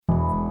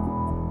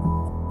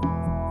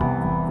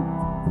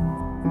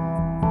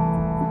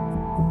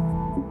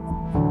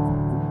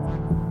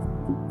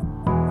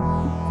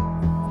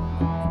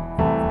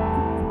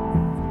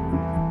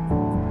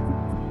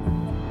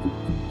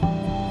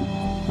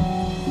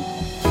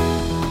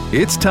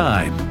It's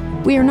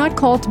time. We are not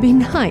called to be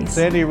nice.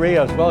 Sandy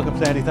Rios. Welcome,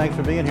 Sandy. Thanks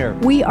for being here.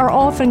 We are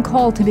often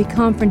called to be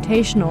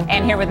confrontational.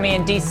 And here with me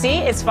in D.C.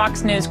 is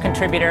Fox News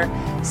contributor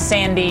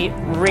Sandy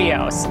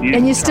Rios.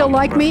 And you still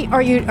like me,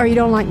 or you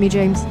don't like me,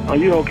 James? Are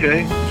you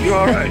okay? You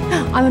all right?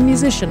 I'm a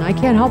musician. I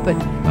can't help it.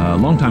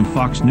 Longtime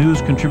Fox News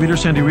contributor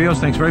Sandy Rios,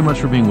 thanks very much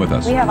for being with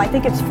us. We have, I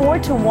think it's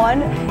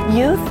 4-1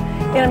 youth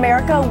in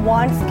America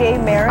wants gay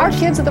marriage. Our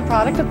kids are the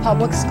product of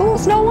public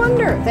schools. No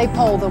wonder they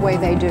poll the way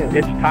they do.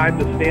 It's time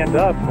to stand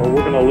up or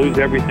we're going to lose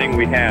everything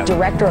we have.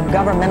 Director of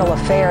Governmental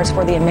Affairs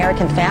for the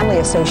American Family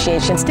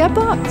Association. Step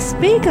up,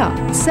 speak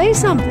up, say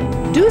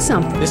something, do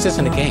something. This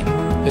isn't a game.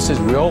 This is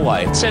real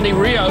life. Sandy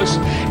Rios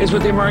is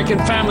with the American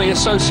Family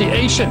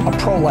Association. A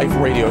pro-life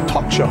radio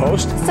talk show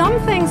host.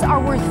 Some things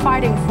are worth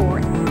fighting for.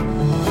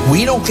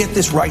 We don't get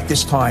this right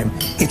this time,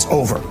 it's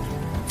over.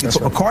 You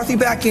put McCarthy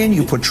back in,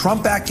 you put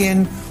Trump back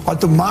in, our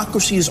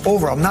democracy is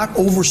over. I'm not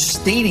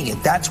overstating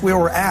it. That's where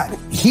we're at.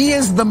 He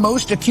is the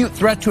most acute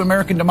threat to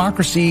American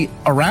democracy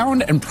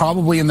around and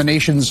probably in the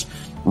nation's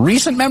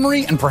recent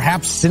memory and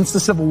perhaps since the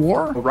Civil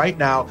War. Right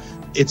now,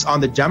 it's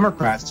on the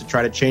Democrats to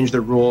try to change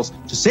the rules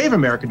to save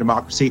American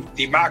democracy.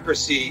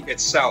 Democracy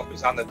itself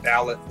is on the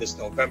ballot this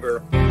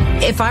November.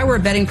 If I were a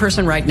betting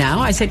person right now,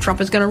 I'd say Trump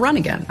is going to run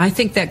again. I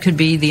think that could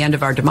be the end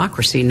of our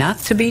democracy, not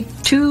to be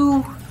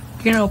too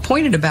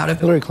pointed about it.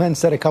 Hillary Clinton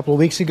said a couple of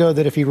weeks ago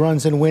that if he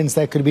runs and wins,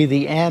 that could be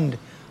the end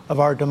of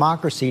our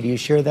democracy. Do you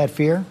share that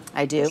fear?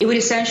 I do. It would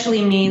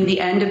essentially mean the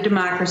end of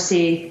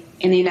democracy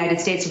in the United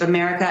States of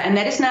America, and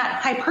that is not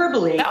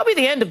hyperbole. That would be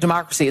the end of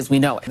democracy as we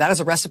know it. That is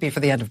a recipe for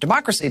the end of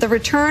democracy. The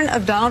return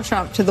of Donald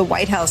Trump to the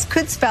White House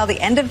could spell the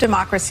end of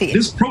democracy.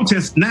 This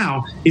protest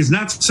now is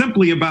not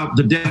simply about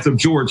the death of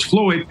George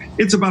Floyd.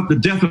 It's about the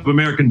death of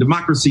American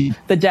democracy.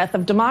 The death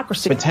of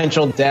democracy.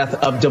 Potential death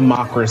of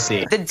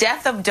democracy. The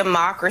death of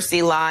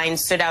democracy line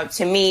stood out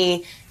to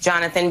me,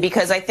 Jonathan,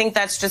 because I think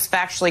that's just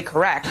factually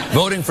correct.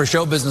 Voting for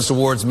show business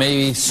awards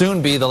may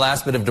soon be the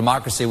last bit of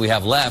democracy we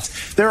have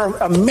left. There are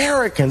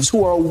Americans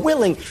who are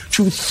willing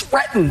to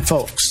threaten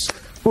folks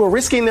who are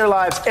risking their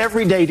lives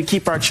every day to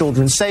keep our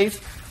children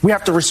safe. We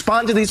have to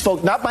respond to these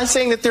folks, not by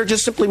saying that they're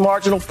just simply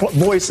marginal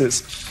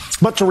voices,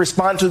 but to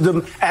respond to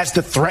them as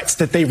the threats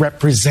that they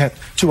represent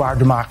to our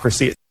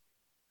democracy.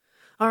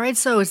 All right,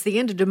 so it's the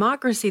end of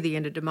democracy, the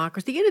end of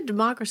democracy, the end of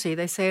democracy.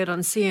 They say it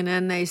on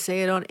CNN, they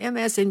say it on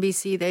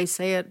MSNBC, they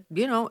say it,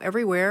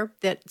 everywhere.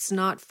 That's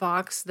not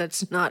Fox,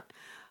 that's not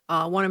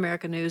One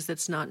American News,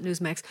 that's not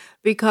Newsmax.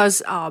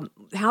 Because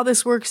how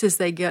this works is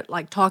they get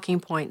like talking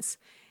points.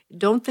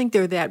 Don't think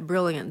they're that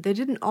brilliant. They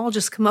didn't all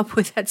just come up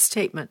with that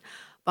statement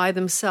by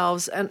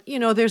themselves. And,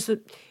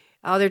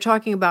 they're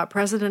talking about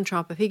President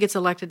Trump. If he gets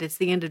elected, it's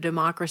the end of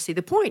democracy.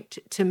 The point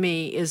to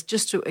me is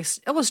just to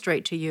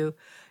illustrate to you,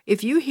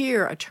 if you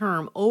hear a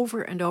term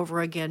over and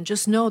over again,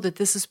 just know that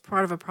this is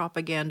part of a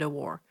propaganda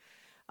war.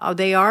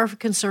 They are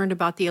concerned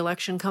about the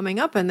election coming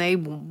up, and they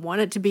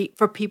want it to be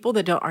for people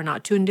that are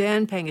not tuned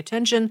in, paying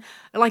attention.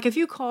 Like if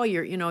you call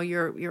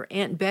your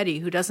Aunt Betty,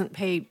 who doesn't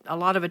pay a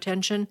lot of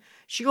attention,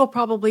 she will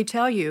probably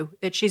tell you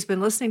that she's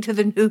been listening to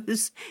the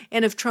news,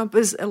 and if Trump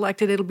is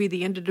elected, it'll be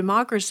the end of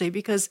democracy,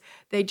 because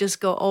they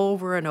just go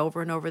over and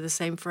over and over the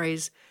same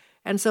phrase.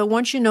 And so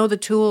once you know the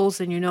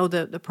tools and you know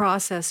the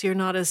process, you're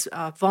not as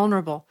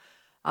vulnerable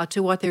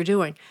to what they're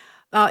doing.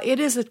 It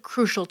is a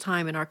crucial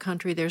time in our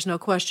country. There's no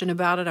question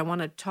about it. I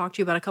want to talk to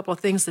you about a couple of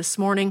things this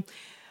morning.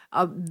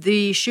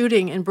 The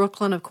shooting in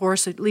Brooklyn, of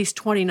course, at least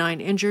 29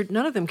 injured,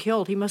 none of them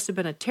killed. He must have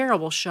been a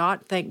terrible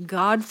shot. Thank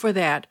God for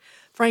that.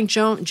 Frank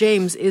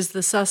James is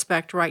the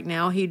suspect right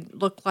now. He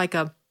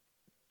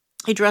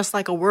dressed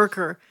like a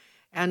worker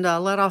and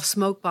let off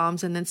smoke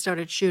bombs and then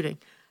started shooting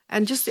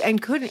and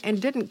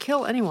didn't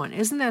kill anyone.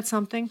 Isn't that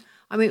something?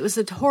 I mean, it was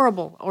a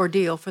horrible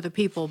ordeal for the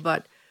people,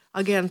 but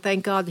again,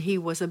 thank God that he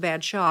was a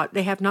bad shot.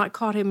 They have not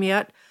caught him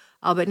yet,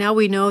 but now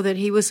we know that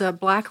he was a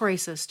black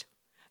racist.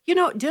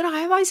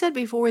 Have I said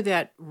before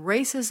that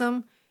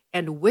racism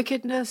and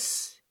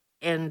wickedness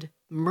and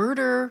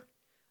murder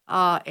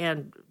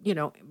and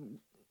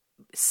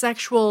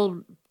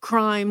sexual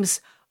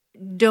crimes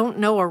don't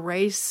know a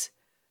race?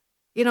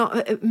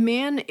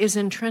 Man is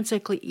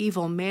intrinsically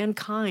evil,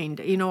 mankind.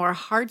 Our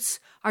hearts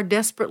are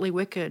desperately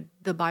wicked,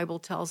 the Bible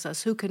tells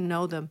us. Who can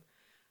know them?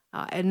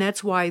 And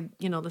that's why,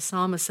 the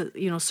psalmist says,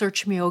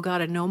 search me, O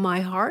God, and know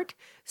my heart.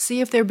 See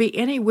if there be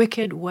any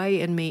wicked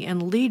way in me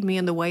and lead me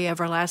in the way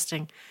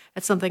everlasting.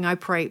 That's something I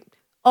pray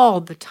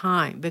all the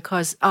time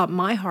because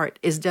my heart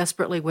is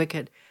desperately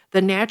wicked.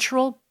 The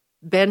natural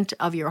bent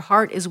of your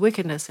heart is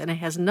wickedness, and it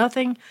has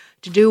nothing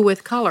to do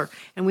with color.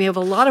 And we have a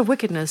lot of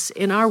wickedness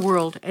in our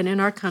world and in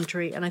our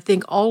country, and I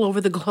think all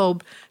over the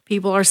globe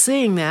people are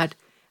seeing that,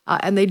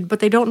 but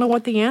they don't know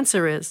what the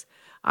answer is.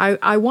 I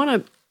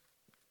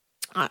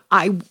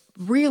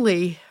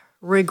really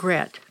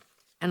regret,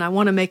 and I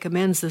want to make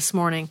amends this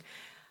morning.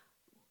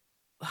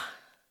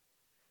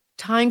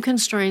 Time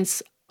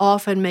constraints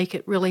often make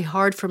it really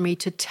hard for me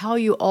to tell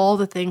you all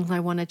the things I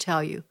want to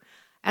tell you.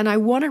 And I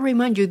want to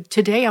remind you,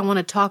 today I want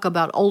to talk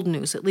about old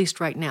news, at least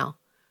right now.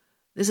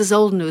 This is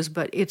old news,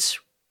 but it's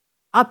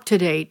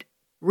up-to-date,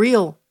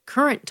 real,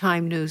 current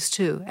time news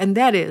too, and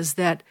that is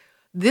that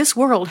this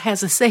world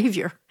has a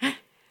Savior.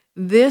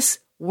 This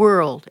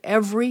world,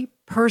 every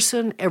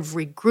person,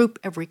 every group,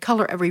 every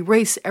color, every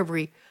race,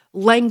 every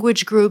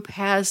language group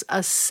has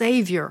a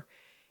Savior,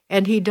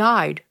 and he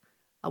died,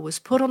 was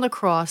put on the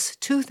cross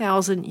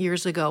 2,000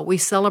 years ago. We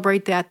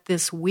celebrate that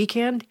this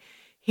weekend.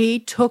 He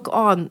took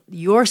on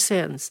your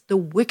sins, the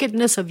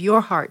wickedness of your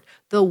heart,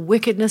 the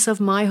wickedness of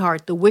my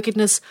heart, the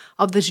wickedness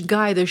of this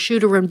guy, the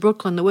shooter in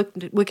Brooklyn,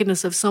 the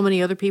wickedness of so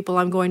many other people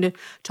I'm going to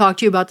talk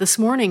to you about this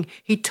morning.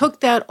 He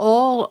took that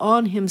all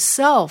on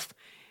himself.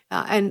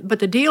 But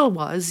the deal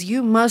was,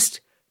 you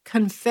must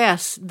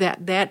confess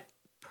that that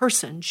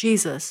person,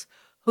 Jesus,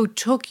 who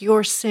took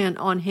your sin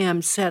on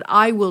him, said,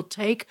 I will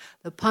take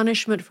the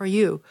punishment for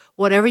you.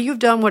 Whatever you've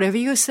done, whatever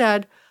you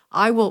said,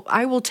 I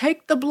will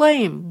take the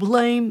blame.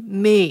 Blame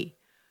me.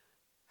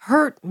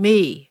 Hurt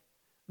me.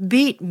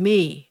 Beat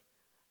me.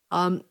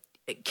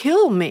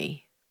 Kill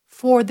me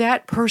for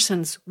that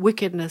person's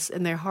wickedness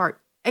in their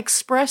heart,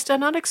 expressed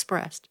and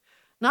unexpressed.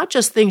 Not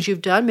just things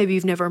you've done. Maybe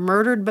you've never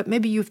murdered, but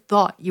maybe you've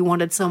thought you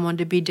wanted someone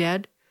to be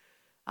dead.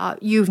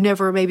 You've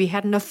never maybe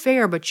had an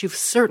affair, but you've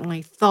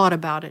certainly thought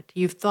about it.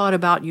 You've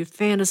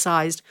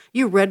fantasized.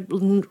 You read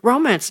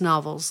romance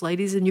novels,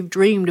 ladies, and you've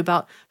dreamed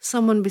about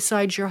someone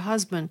besides your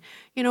husband.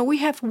 You know, we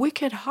have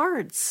wicked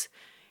hearts.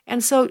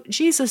 And so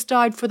Jesus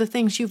died for the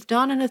things you've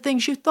done and the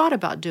things you thought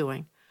about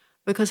doing,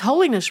 because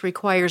holiness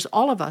requires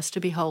all of us to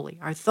be holy,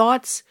 our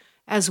thoughts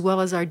as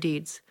well as our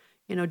deeds.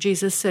 You know,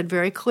 Jesus said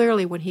very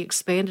clearly when he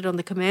expanded on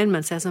the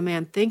commandments, as a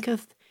man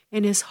thinketh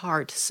in his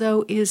heart,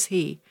 so is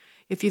he.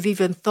 If you've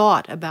even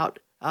thought about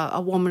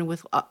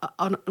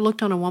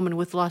looked on a woman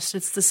with lust,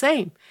 it's the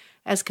same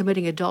as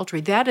committing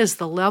adultery. That is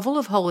the level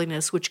of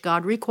holiness which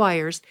God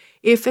requires,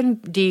 if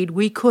indeed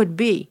we could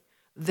be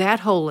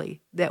that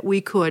holy, that we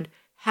could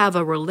have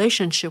a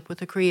relationship with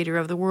the Creator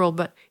of the world.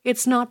 But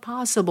it's not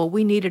possible.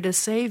 We needed a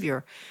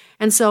Savior.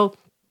 And so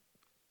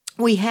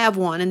we have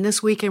one, and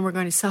this weekend we're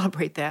going to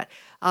celebrate that.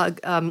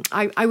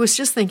 I was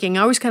just thinking,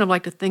 I always kind of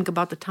like to think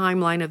about the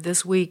timeline of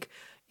this week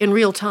in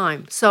real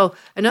time. So,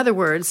 in other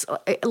words,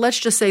 let's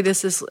just say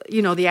this is,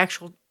 the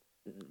actual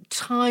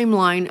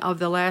timeline of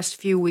the last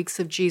few weeks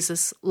of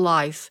Jesus'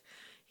 life.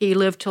 He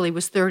lived till he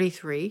was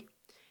 33.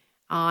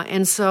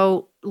 And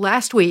so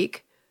last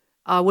week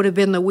would have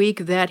been the week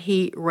that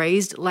he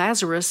raised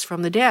Lazarus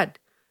from the dead.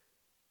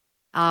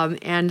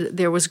 And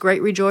there was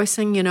great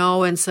rejoicing,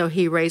 and so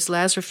he raised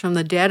Lazarus from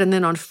the dead. And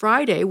then on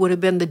Friday would have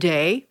been the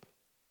day,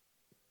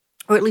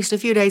 or at least a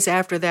few days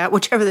after that,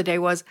 whichever the day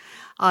was,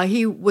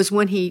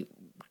 when he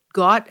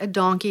got a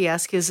donkey,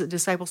 asked his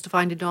disciples to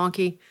find a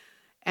donkey,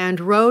 and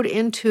rode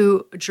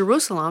into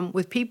Jerusalem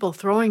with people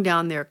throwing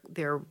down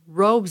their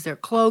robes, their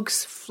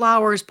cloaks,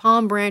 flowers,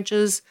 palm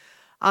branches,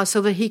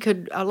 so that he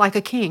could, like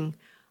a king,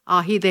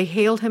 they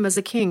hailed him as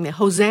a king.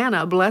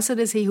 Hosanna, blessed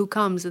is he who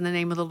comes in the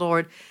name of the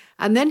Lord.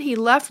 And then he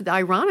left,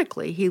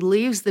 ironically, he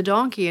leaves the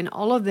donkey, and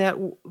all of that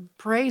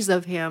praise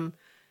of him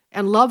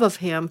and love of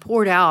him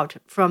poured out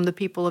from the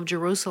people of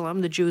Jerusalem,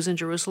 the Jews in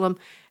Jerusalem,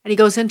 and he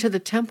goes into the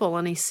temple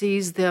and he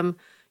sees them,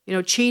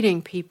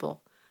 cheating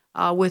people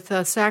with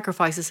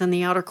sacrifices in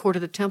the outer court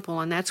of the temple.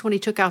 And that's when he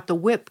took out the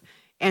whip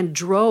and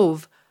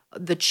drove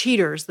the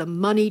cheaters, the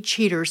money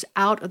cheaters,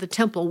 out of the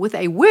temple with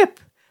a whip.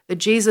 The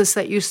Jesus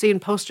that you see in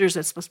posters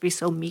that's supposed to be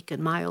so meek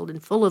and mild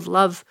and full of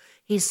love.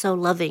 He's so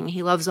loving.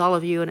 He loves all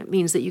of you, and it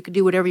means that you can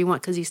do whatever you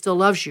want because he still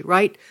loves you,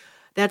 right?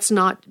 That's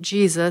not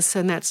Jesus,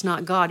 and that's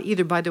not God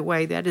either, by the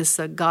way. That is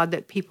a God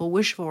that people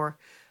wish for.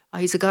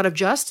 He's a God of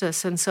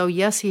justice, and so,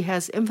 yes, he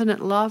has infinite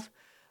love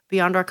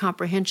beyond our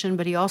comprehension,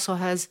 but he also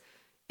has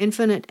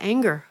infinite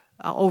anger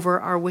over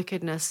our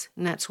wickedness,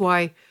 and that's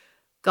why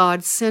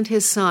God sent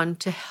his Son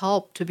to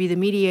help, to be the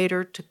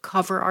mediator, to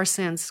cover our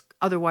sins.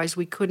 Otherwise,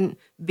 we couldn't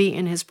be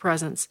in his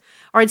presence.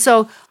 All right,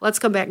 so let's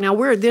come back. Now,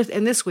 we're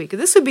in this week.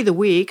 This would be the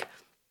week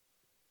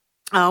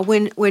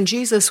when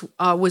Jesus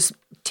was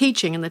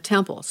teaching in the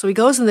temple. So he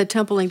goes in the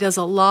temple and he does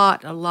a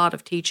lot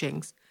of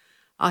teachings.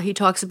 He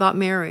talks about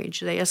marriage.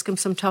 They ask him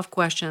some tough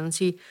questions.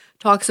 He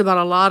talks about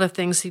a lot of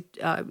things.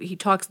 He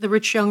talks, the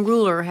rich young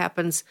ruler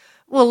happens.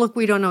 Well, look,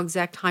 we don't know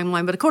exact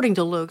timeline, but according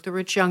to Luke, the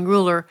rich young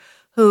ruler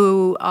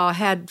who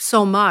had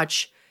so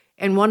much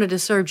and wanted to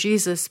serve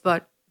Jesus,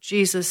 but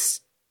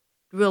Jesus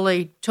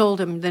really told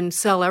him, then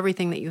sell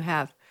everything that you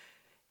have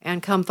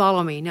and come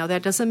follow me. Now,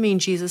 that doesn't mean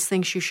Jesus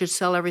thinks you should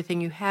sell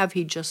everything you have.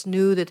 He just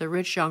knew that the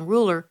rich young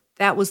ruler,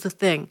 that was the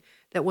thing,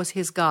 that was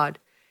his God,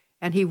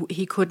 and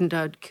he couldn't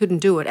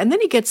do it. And then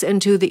he gets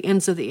into the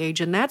ends of the age,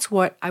 and that's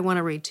what I want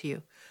to read to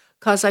you,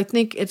 because I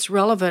think it's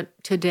relevant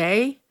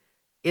today,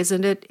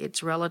 isn't it?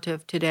 It's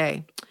relative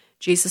today.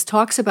 Jesus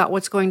talks about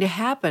what's going to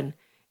happen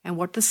and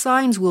what the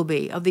signs will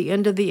be of the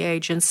end of the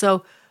age. And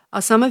so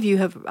some of you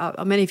have,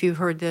 many of you have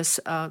heard this,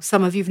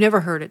 some of you have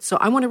never heard it. So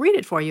I want to read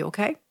it for you,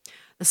 okay?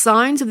 The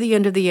signs of the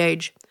end of the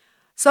age.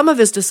 Some of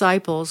his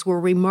disciples were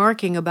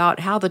remarking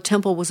about how the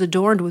temple was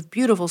adorned with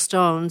beautiful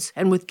stones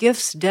and with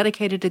gifts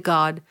dedicated to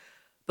God.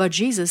 But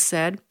Jesus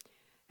said,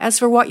 As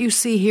for what you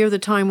see here, the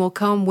time will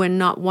come when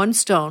not one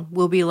stone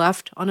will be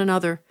left on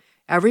another.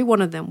 Every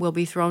one of them will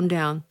be thrown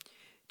down.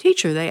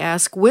 Teacher, they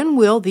ask, when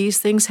will these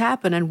things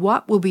happen, and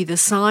what will be the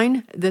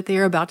sign that they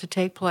are about to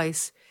take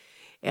place?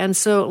 And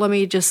so let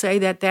me just say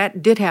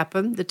that did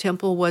happen. The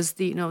temple was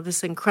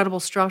this incredible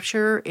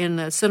structure in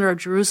the center of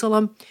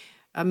Jerusalem.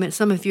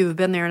 Some of you have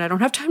been there, and I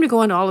don't have time to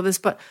go into all of this,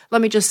 but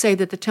let me just say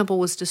that the temple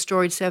was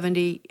destroyed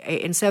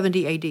in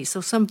 70 AD,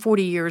 so some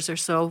 40 years or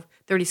so,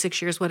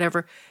 36 years,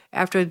 whatever,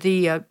 after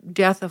the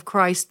death of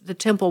Christ, the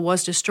temple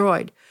was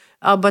destroyed.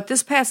 But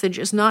this passage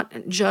is not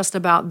just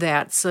about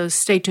that, so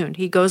stay tuned.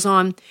 He goes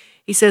on,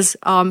 he says,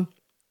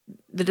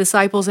 the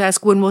disciples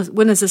ask,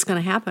 when is this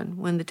going to happen,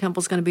 when the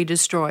temple's going to be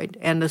destroyed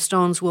and the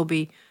stones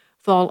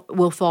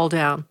will fall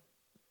down?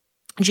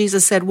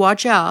 Jesus said,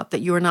 watch out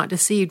that you are not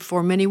deceived,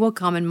 for many will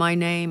come in my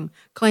name,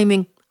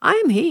 claiming, I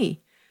am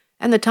he,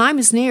 and the time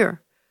is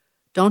near.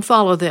 Don't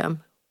follow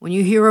them. When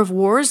you hear of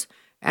wars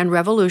and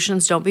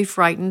revolutions, don't be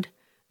frightened.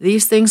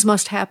 These things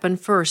must happen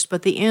first,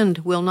 but the end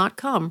will not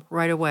come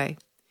right away.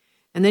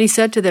 And then he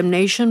said to them,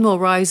 nation will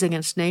rise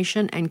against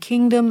nation, and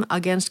kingdom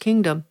against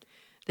kingdom.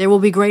 There will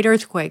be great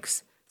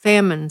earthquakes,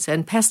 famines,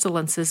 and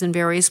pestilences in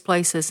various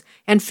places,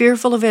 and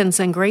fearful events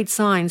and great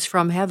signs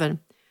from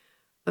heaven.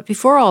 But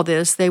before all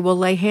this, they will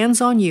lay hands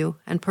on you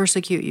and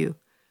persecute you.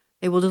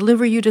 They will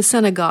deliver you to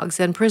synagogues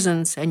and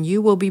prisons, and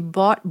you will be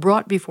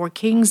brought before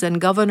kings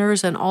and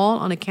governors, and all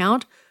on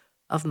account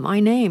of my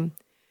name.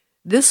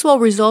 This will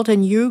result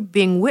in you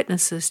being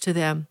witnesses to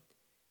them.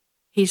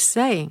 He's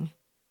saying,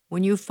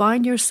 when you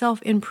find yourself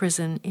in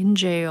prison, in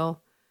jail,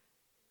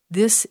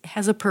 this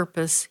has a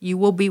purpose. You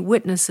will be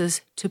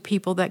witnesses to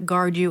people that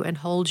guard you and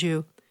hold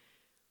you.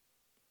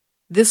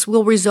 This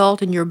will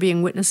result in your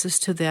being witnesses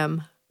to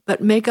them. But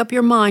make up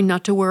your mind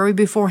not to worry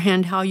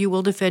beforehand how you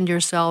will defend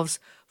yourselves,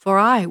 for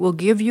I will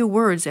give you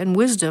words and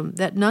wisdom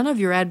that none of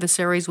your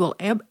adversaries will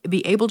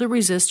be able to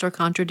resist or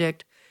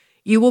contradict.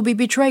 You will be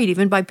betrayed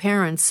even by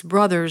parents,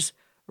 brothers,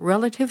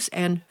 relatives,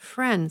 and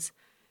friends,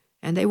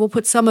 and they will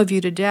put some of you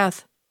to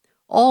death.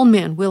 All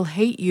men will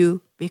hate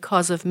you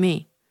because of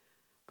me,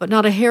 but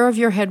not a hair of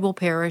your head will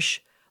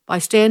perish. By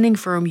standing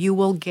firm, you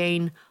will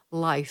gain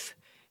life.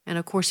 And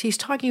of course, he's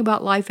talking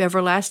about life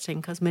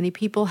everlasting, because many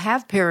people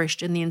have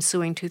perished in the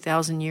ensuing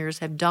 2,000 years,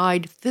 have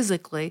died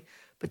physically,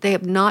 but they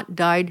have not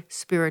died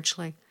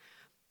spiritually.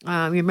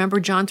 Remember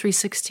John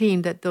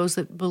 3:16, that those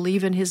that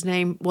believe in his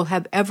name will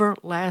have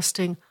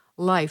everlasting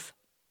life.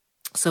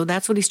 So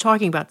that's what he's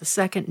talking about. The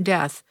second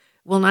death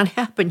will not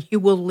happen. You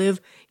will live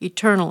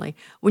eternally.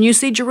 When you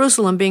see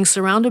Jerusalem being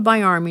surrounded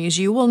by armies,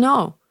 you will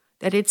know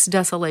that its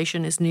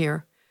desolation is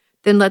near.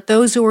 Then let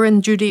those who are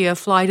in Judea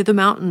fly to the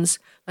mountains.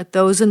 Let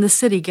those in the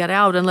city get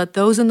out, and let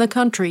those in the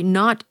country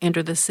not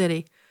enter the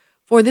city.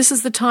 For this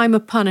is the time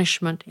of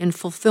punishment, in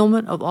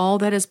fulfillment of all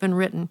that has been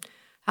written.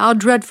 How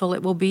dreadful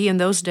it will be in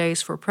those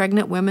days for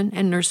pregnant women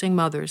and nursing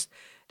mothers.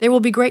 There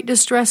will be great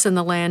distress in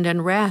the land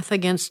and wrath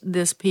against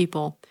this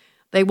people.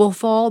 They will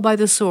fall by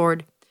the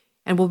sword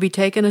and will be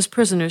taken as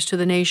prisoners to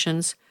the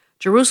nations.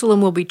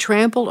 Jerusalem will be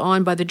trampled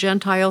on by the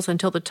Gentiles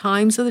until the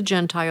times of the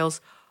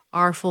Gentiles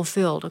are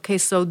fulfilled. Okay,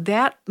 so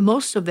that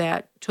most of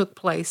that took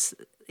place.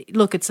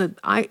 Look, this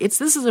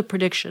is a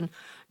prediction,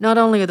 not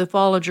only of the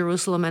fall of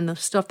Jerusalem and the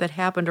stuff that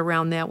happened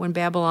around that when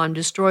Babylon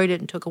destroyed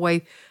it and took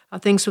away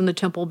things from the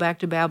temple back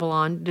to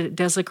Babylon,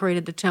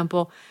 desecrated the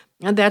temple,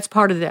 and that's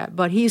part of that.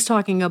 But he's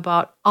talking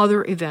about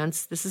other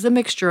events. This is a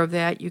mixture of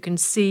that. You can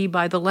see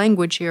by the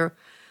language here,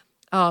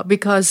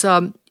 because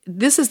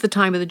this is the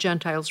time of the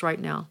Gentiles right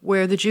now,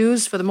 where the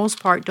Jews, for the most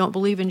part, don't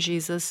believe in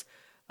Jesus.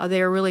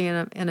 They are really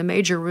in a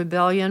major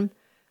rebellion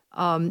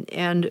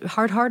and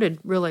hard-hearted,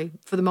 really,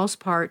 for the most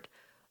part,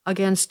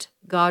 against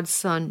God's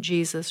Son,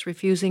 Jesus,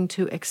 refusing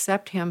to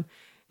accept him.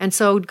 And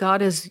so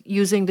God is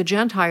using the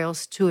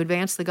Gentiles to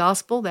advance the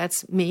gospel.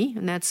 That's me,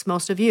 and that's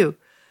most of you.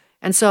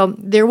 And so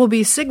there will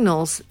be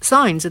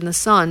signs in the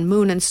sun,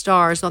 moon, and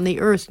stars. On the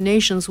earth,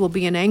 nations will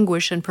be in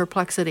anguish and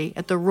perplexity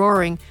at the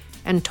roaring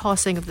and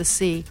tossing of the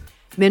sea.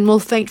 Men will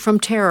faint from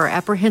terror,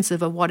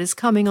 apprehensive of what is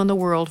coming on the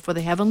world, for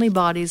the heavenly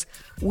bodies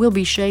will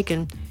be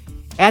shaken.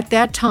 At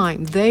that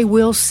time they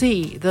will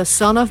see the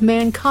Son of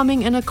Man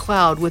coming in a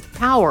cloud with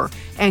power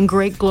and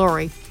great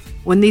glory.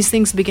 When these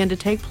things begin to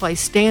take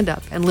place, stand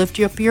up and lift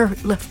up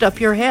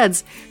your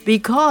heads,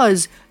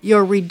 because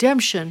your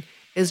redemption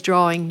is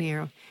drawing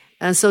near.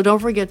 And so don't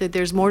forget that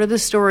there's more to the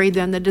story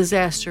than the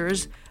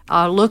disasters.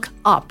 Look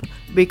up,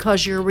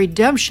 because your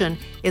redemption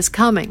is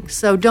coming.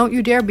 So don't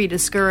you dare be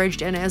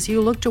discouraged. And as you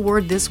look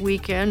toward this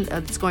weekend,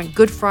 it's going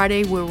Good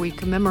Friday, where we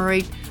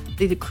commemorate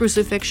the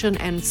crucifixion,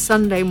 and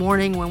Sunday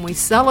morning when we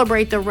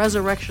celebrate the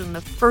resurrection.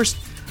 The first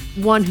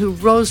one who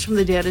rose from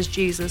the dead is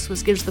Jesus,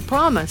 which gives the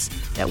promise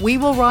that we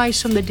will rise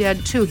from the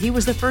dead too. He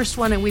was the first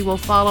one, and we will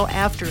follow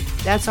after.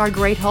 That's our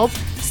great hope.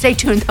 Stay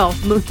tuned, though.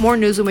 More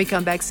news when we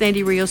come back.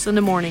 Sandy Rios in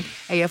the morning,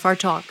 AFR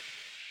Talk.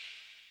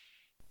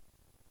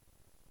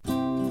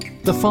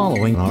 The The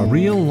following are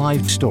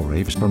real-life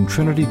stories from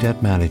Trinity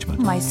Debt Management.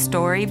 My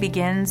story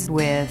begins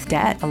with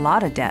debt, a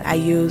lot of debt. I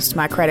used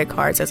my credit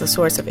cards as a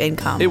source of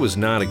income. It was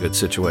not a good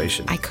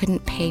situation. I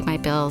couldn't pay my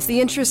bills. The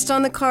interest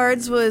on the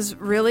cards was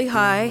really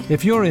high.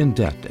 If you're in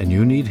debt and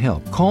you need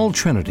help, call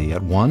Trinity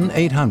at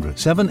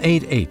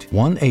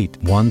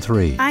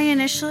 1-800-788-1813. I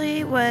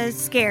initially was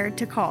scared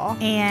to call,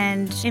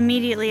 and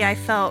immediately I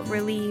felt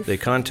relief. They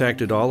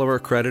contacted all of our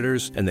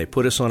creditors, and they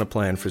put us on a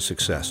plan for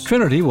success.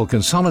 Trinity will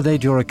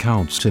consolidate your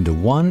accounts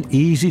into one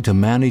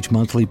easy-to-manage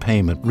monthly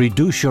payment,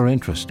 reduce your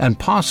interest, and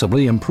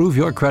possibly improve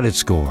your credit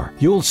score.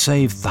 You'll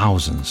save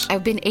thousands.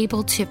 I've been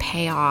able to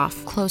pay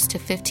off close to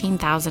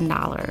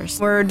 $15,000.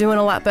 We're doing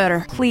a lot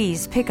better.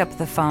 Please pick up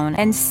the phone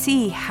and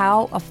see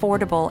how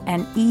affordable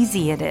and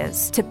easy it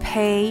is to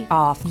pay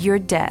off your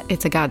debt.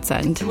 It's a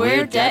godsend.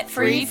 We're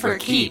debt-free for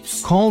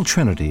keeps. Call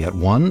Trinity at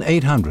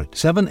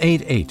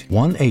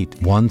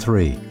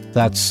 1-800-788-1813.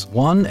 That's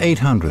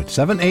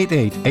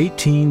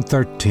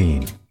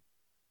 1-800-788-1813.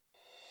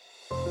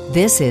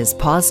 This is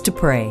Pause to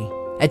Pray,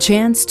 a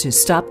chance to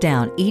stop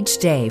down each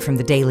day from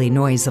the daily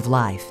noise of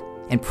life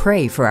and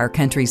pray for our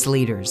country's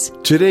leaders.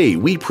 Today,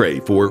 we pray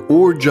for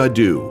Ur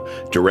Jadu,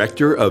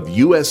 Director of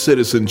U.S.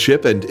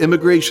 Citizenship and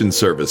Immigration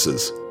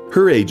Services.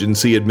 Her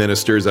agency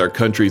administers our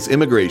country's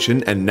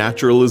immigration and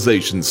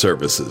naturalization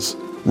services.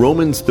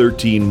 Romans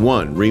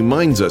 13:1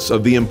 reminds us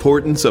of the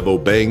importance of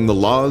obeying the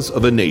laws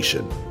of a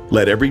nation.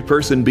 Let every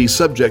person be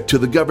subject to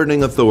the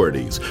governing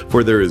authorities,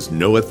 for there is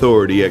no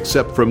authority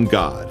except from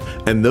God,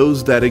 and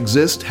those that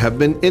exist have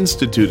been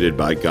instituted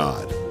by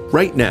God.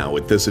 Right now,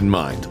 with this in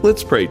mind,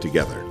 let's pray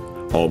together.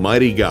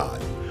 Almighty God,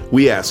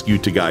 we ask you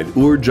to guide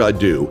Ur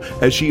Jadu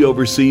as she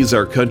oversees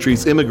our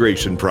country's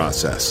immigration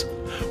process.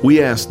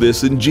 We ask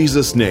this in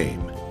Jesus'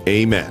 name.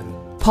 Amen.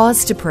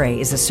 Pause to Pray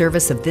is a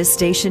service of this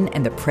station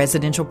and the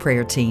Presidential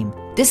Prayer Team.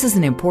 This is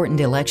an important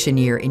election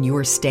year in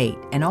your state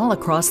and all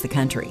across the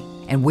country,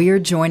 and we're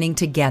joining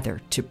together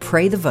to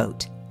pray the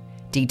vote.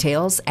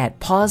 Details at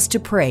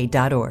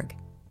pausetopray.org.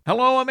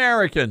 Hello,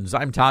 Americans.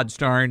 I'm Todd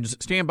Starnes.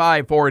 Stand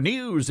by for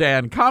news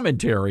and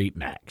commentary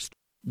next.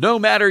 No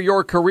matter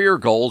your career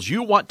goals,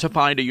 you want to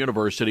find a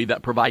university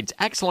that provides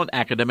excellent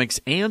academics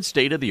and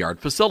state-of-the-art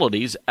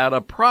facilities at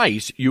a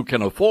price you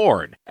can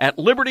afford. At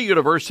Liberty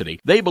University,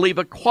 they believe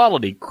a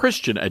quality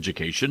Christian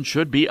education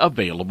should be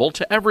available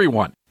to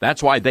everyone.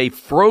 That's why they've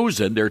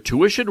frozen their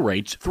tuition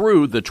rates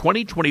through the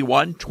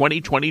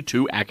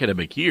 2021-2022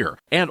 academic year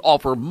and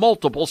offer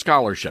multiple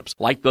scholarships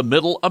like the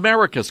Middle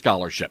America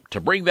Scholarship to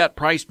bring that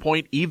price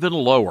point even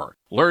lower.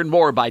 Learn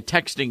more by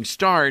texting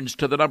STARNS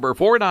to the number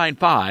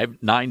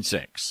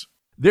 49596.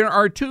 There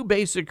are two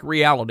basic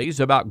realities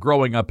about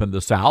growing up in the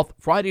South: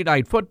 Friday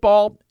night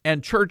football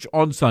and church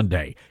on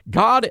Sunday.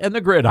 God and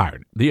the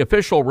gridiron, the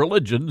official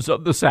religions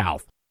of the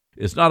South.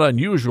 It's not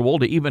unusual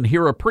to even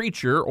hear a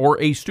preacher or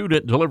a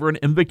student deliver an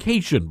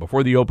invocation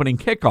before the opening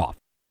kickoff.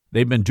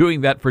 They've been doing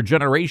that for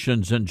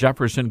generations in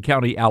Jefferson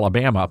County,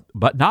 Alabama,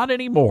 but not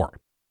anymore.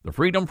 The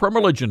Freedom from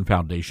Religion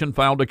Foundation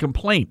filed a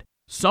complaint.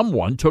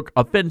 Someone took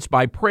offense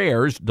by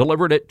prayers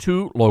delivered at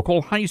two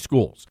local high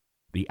schools.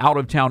 The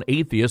out-of-town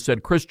atheist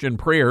said Christian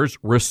prayers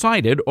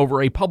recited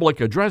over a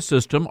public address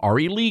system are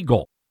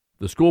illegal.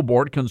 The school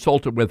board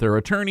consulted with their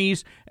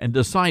attorneys and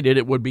decided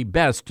it would be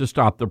best to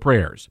stop the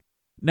prayers.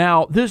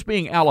 Now, this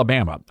being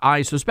Alabama,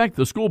 I suspect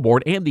the school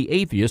board and the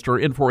atheist are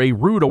in for a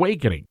rude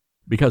awakening,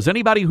 because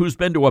anybody who's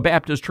been to a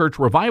Baptist church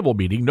revival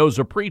meeting knows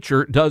a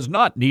preacher does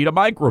not need a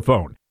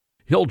microphone.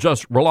 He'll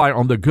just rely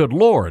on the good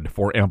Lord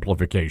for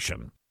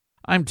amplification.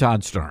 I'm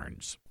Todd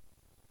Starnes.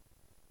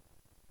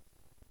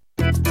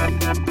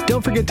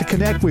 Don't forget to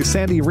connect with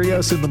Sandy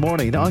Rios in the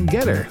morning on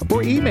Getter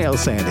or email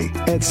Sandy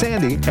at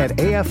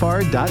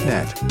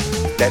sandy@afr.net.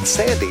 That's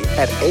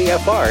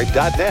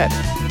sandy@afr.net.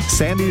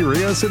 Sandy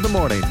Rios in the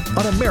morning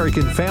on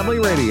American Family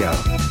Radio.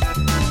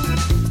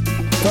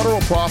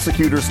 Federal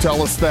prosecutors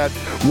tell us that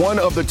one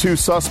of the two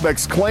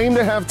suspects claimed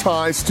to have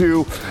ties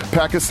to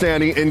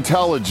Pakistani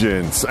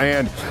intelligence.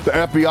 And the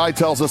FBI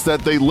tells us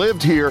that they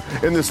lived here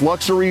in this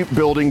luxury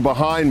building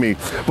behind me.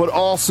 But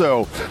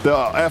also,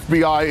 the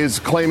FBI is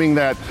claiming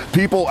that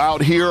people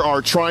out here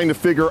are trying to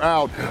figure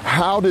out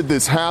how did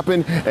this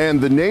happen, and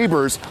the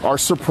neighbors are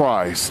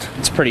surprised.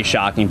 It's pretty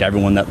shocking to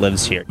everyone that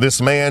lives here.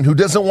 This man, who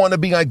doesn't want to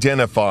be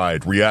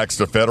identified, reacts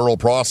to federal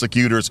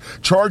prosecutors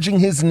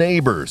charging his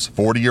neighbors,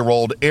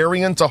 40-year-old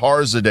Arian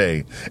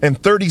Taharzadeh and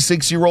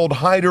 36-year-old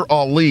Hyder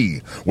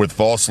Ali, with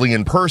falsely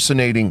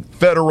impersonating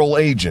federal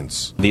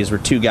agents. These were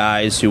two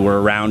guys who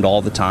were around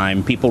all the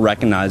time. People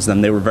recognized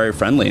them. They were very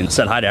friendly and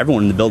said hi to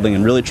everyone in the building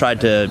and really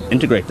tried to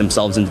integrate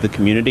themselves into the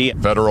community.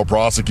 Federal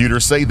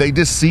prosecutors say they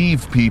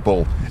deceive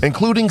people,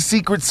 including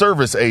Secret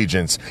Service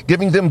agents,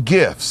 giving them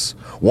gifts.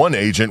 One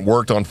agent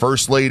worked on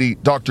First Lady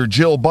Dr.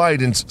 Jill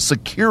Biden's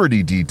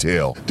security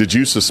detail. Did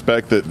you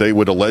suspect that they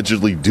would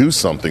allegedly do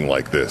something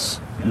like this?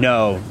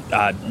 No,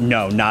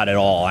 not at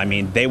all. I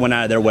mean, they went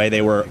out of their way.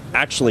 They were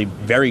actually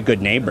very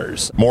good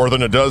neighbors. More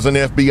than a dozen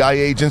FBI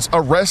agents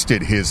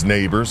arrested his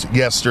neighbors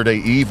yesterday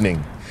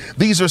evening.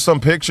 These are some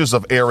pictures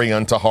of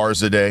Arian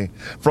Taharzadeh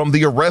from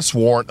the arrest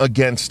warrant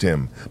against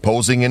him,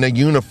 posing in a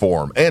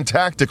uniform and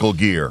tactical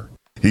gear.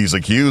 He's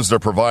accused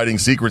of providing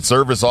Secret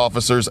Service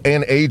officers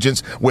and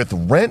agents with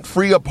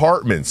rent-free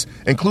apartments,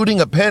 including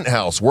a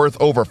penthouse worth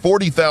over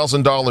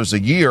 $40,000 a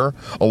year,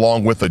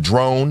 along with a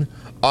drone,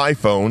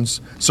 iPhones,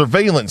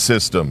 surveillance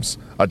systems,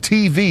 a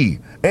TV,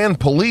 and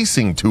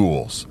policing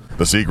tools.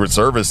 The Secret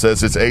Service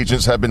says its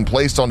agents have been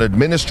placed on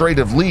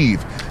administrative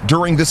leave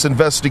during this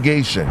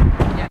investigation.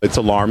 It's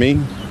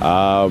alarming,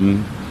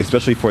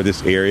 especially for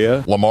this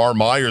area. Lamar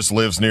Myers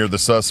lives near the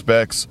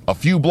suspects, a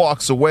few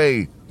blocks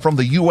away from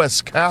the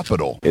U.S.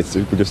 Capitol. It's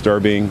super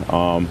disturbing,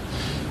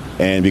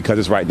 and because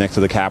it's right next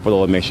to the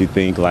Capitol, it makes you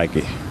think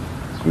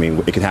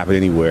it can happen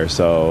anywhere.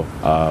 So,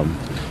 I'm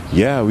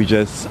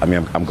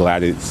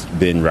glad it's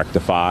been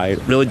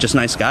rectified. Really just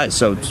nice guys,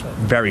 so it's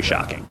very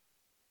shocking.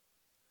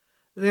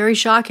 Very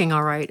shocking,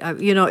 all right.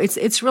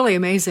 It's really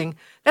amazing.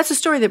 That's a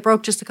story that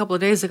broke just a couple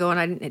of days ago, and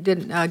I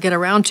didn't get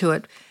around to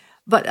it.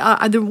 But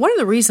one of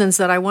the reasons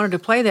that I wanted to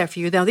play that for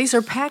you, now these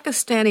are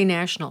Pakistani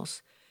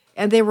nationals,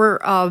 and they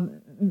were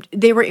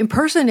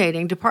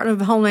impersonating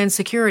Department of Homeland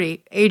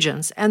Security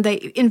agents, and they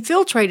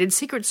infiltrated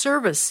Secret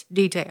Service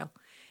detail.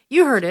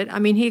 You heard it. I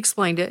mean, he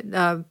explained it.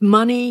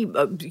 Money,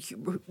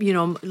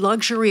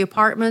 luxury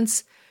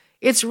apartments.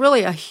 It's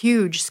really a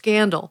huge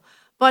scandal.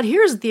 But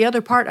here's the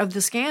other part of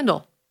the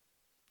scandal.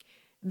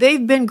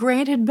 They've been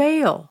granted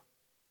bail.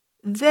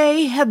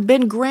 They have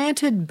been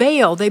granted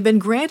bail. They've been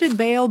granted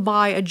bail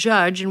by a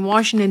judge in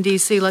Washington,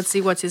 D.C. Let's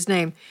see, what's his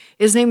name?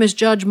 His name is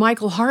Judge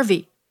Michael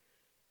Harvey.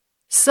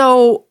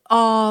 So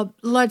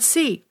let's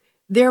see.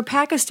 They're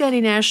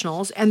Pakistani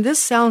nationals, and this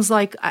sounds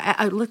like,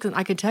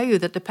 I can tell you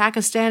that the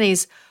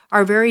Pakistanis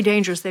are very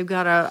dangerous. They've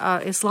got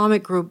a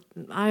Islamic group,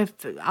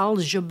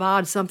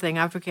 Al-Jabad something,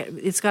 I forget.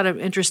 It's got an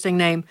interesting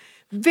name.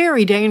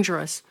 Very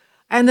dangerous.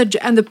 And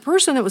the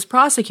person that was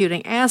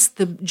prosecuting asked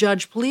the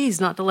judge, please,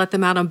 not to let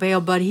them out on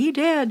bail, but he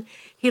did.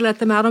 He let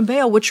them out on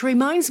bail, which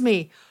reminds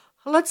me,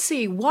 let's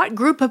see, what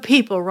group of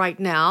people right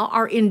now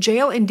are in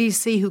jail in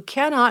D.C. who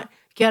cannot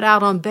get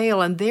out on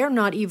bail, and they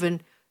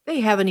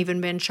haven't even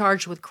been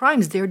charged with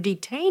crimes. They're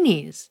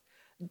detainees.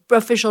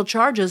 Official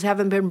charges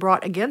haven't been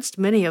brought against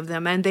many of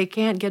them, and they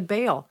can't get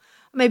bail.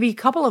 Maybe a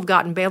couple have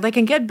gotten bail. They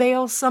can get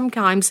bail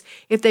sometimes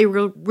if they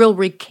will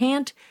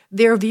recant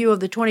their view of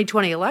the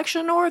 2020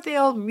 election, or if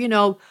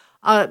they'll,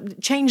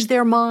 change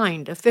their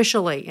mind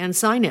officially and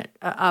sign it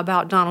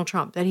about Donald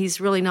Trump, that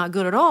he's really not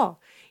good at all.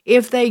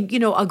 If they,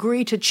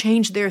 agree to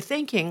change their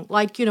thinking,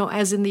 like,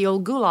 as in the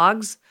old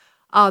gulags,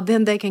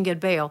 then they can get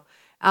bail.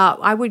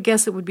 I would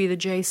guess it would be the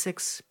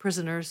J6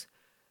 prisoners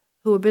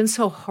who have been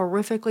so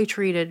horrifically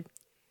treated.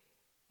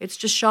 It's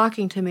just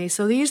shocking to me.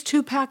 So these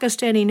two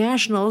Pakistani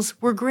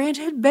nationals were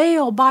granted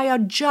bail by a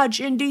judge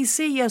in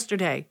D.C.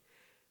 yesterday,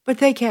 but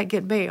they can't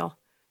get bail.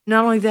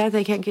 Not only that,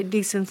 they can't get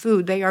decent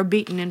food. They are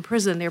beaten in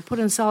prison. They're put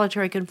in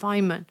solitary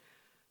confinement.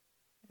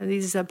 And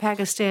these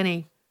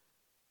Pakistani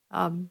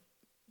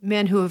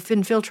men who have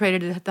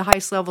infiltrated at the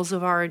highest levels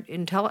of our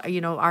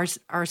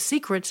our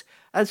secrets.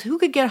 Who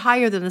could get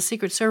higher than the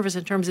Secret Service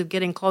in terms of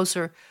getting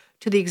closer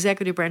to the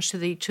executive branch,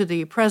 to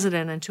the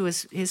president, and to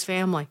his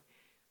family?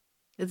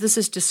 This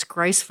is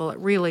disgraceful. It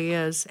really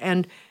is.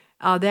 And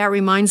that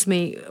reminds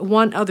me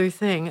one other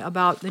thing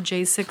about the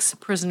J6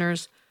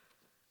 prisoners.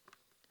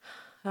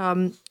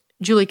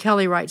 Julie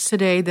Kelly writes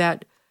today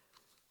that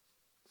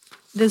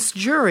this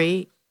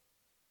jury,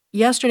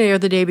 yesterday or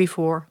the day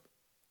before,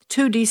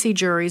 2 D.C.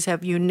 juries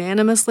have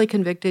unanimously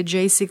convicted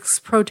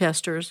J6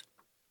 protesters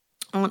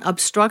on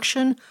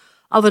obstruction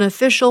of an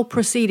official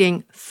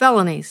proceeding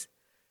felonies.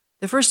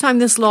 The first time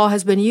this law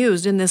has been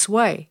used in this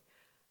way.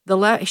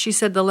 She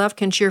said the left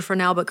can cheer for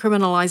now, but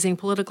criminalizing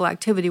political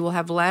activity will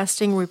have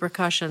lasting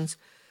repercussions.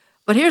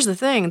 But here's the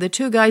thing. The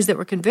 2 guys that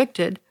were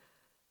convicted,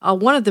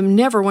 one of them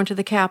never went to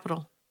the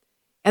Capitol,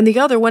 and the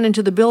other went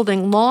into the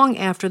building long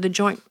after the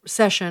joint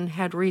session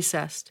had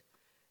recessed.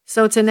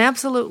 So it's an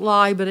absolute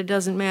lie, but it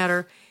doesn't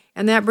matter.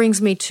 And that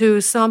brings me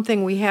to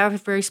something we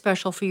have very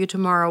special for you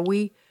tomorrow.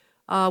 We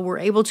were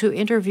able to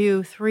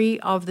interview 3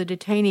 of the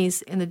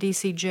detainees in the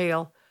D.C.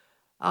 jail.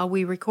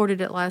 We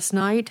recorded it last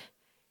night,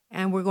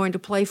 and we're going to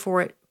play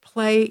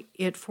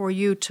it for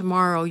you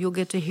tomorrow. You'll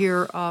get to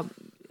hear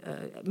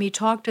me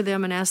talk to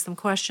them and ask them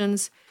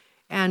questions,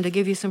 and to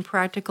give you some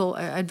practical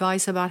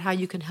advice about how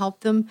you can help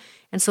them.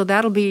 And so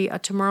that'll be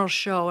tomorrow's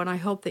show, and I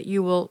hope that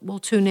you will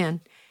tune in.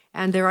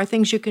 And there are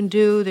things you can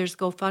do. There's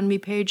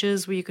GoFundMe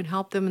pages where you can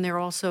help them, and there are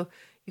also,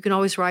 you can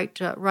always write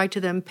to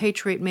them,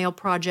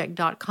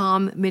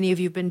 patriotmailproject.com. Many of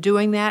you have been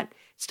doing that.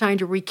 It's time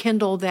to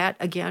rekindle that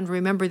again.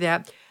 Remember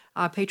that,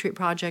 Patriot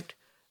Project,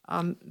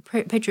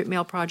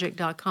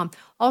 patriotmailproject.com.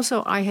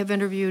 Also, I have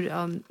interviewed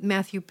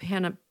Matthew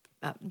Perna.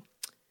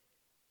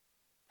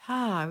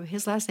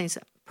 His last name's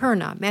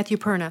Perna, Matthew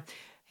Perna.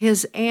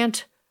 His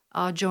aunt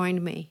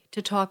joined me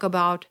to talk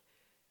about,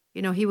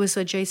 he was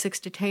a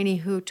J6 detainee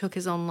who took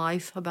his own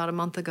life about a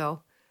month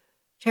ago.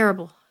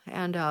 Terrible.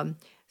 And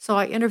so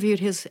I interviewed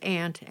his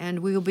aunt, and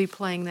we will be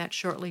playing that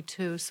shortly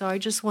too. So I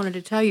just wanted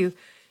to tell you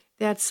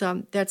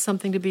that's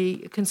something to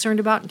be concerned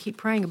about and keep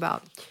praying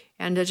about.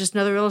 And just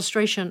another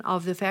illustration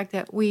of the fact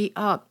that we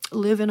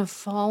live in a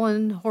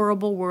fallen,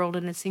 horrible world,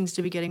 and it seems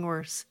to be getting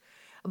worse.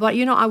 But,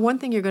 one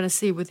thing you're going to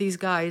see with these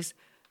guys,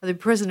 the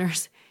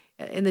prisoners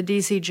in the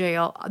D.C.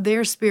 jail,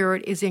 their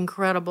spirit is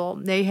incredible.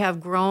 They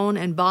have grown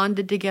and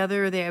bonded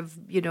together. They have,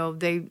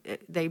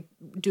 they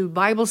do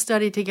Bible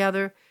study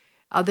together.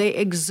 They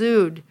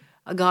exude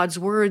God's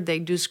word. They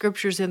do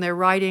scriptures in their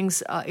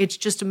writings. It's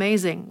just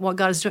amazing what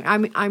God is doing.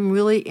 I'm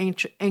really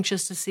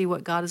anxious to see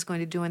what God is going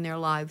to do in their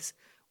lives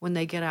when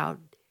they get out,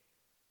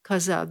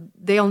 because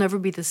they'll never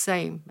be the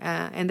same.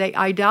 And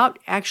I doubt,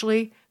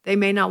 actually, they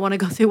may not want to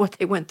go through what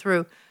they went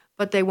through,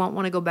 but they won't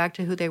want to go back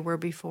to who they were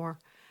before.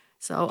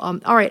 So,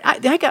 all right,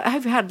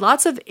 I've had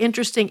lots of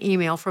interesting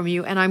email from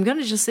you, and I'm going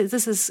to just say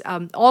this is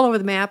all over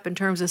the map in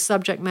terms of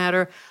subject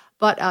matter.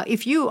 But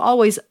if you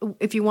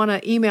want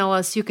to email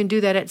us, you can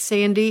do that at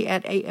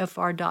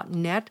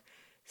sandy@afr.net,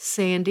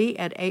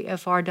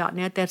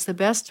 sandy@afr.net. That's the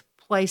best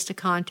place to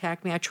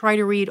contact me. I try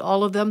to read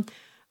all of them.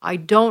 I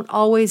don't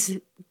always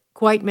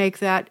quite make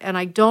that, and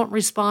I don't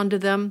respond to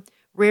them.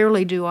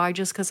 Rarely do I,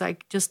 just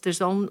because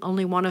there's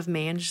only one of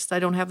me, and I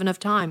don't have enough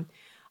time.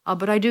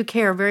 But I do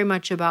care very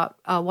much about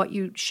what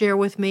you share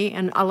with me,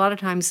 and a lot of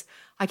times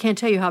I can't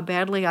tell you how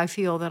badly I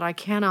feel that I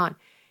cannot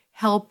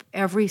help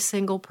every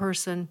single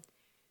person,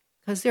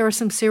 because there are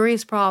some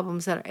serious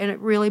problems, and it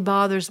really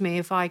bothers me.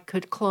 If I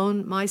could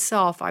clone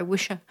myself, I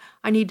wish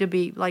I need to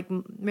be like,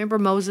 remember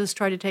Moses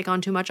tried to take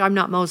on too much? I'm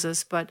not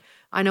Moses, but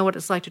I know what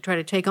it's like to try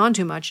to take on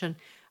too much, and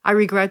I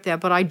regret that.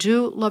 But I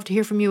do love to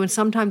hear from you, and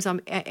sometimes I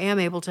am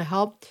able to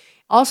help.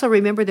 Also,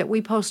 remember that we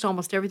post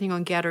almost everything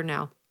on Getter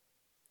now.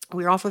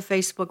 We're off of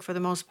Facebook for the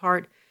most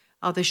part.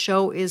 The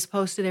show is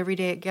posted every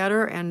day at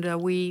Getter,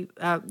 and we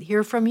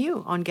hear from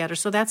you on Getter.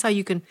 So that's how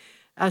you can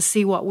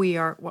see what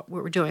we're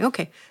doing.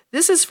 Okay,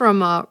 this is from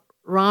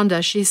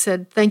Rhonda. She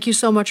said, "Thank you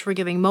so much for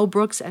giving Mo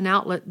Brooks an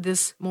outlet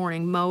this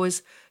morning." Mo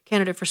is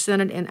candidate for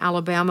Senate in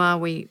Alabama.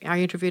 I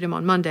interviewed him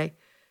on Monday.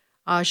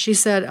 She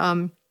said,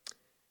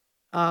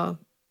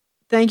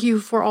 "Thank you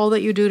for all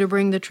that you do to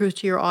bring the truth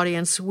to your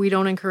audience. We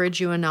don't encourage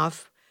you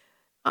enough."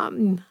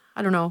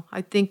 I don't know.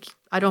 I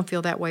don't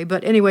feel that way.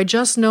 But anyway,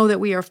 just know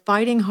that we are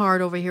fighting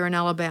hard over here in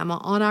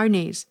Alabama on our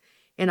knees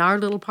in our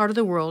little part of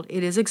the world.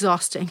 It is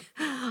exhausting.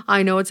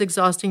 I know it's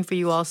exhausting for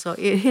you also.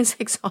 It is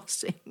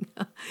exhausting.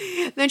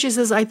 Then she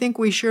says, "I think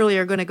we surely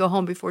are going to go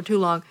home before too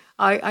long."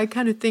 I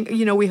kind of think,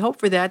 we hope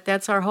for that.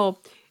 That's our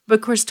hope. But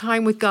of course,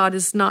 time with God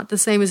is not the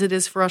same as it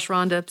is for us,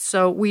 Rhonda.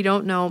 So we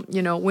don't know,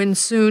 when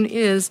soon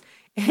is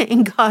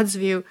in God's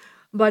view.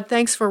 But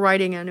thanks for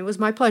writing in. It was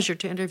my pleasure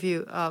to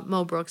interview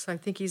Mo Brooks. I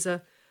think he's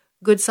a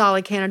good,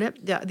 solid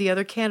candidate. The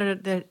other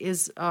candidate that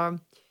is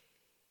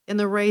in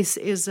the race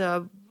is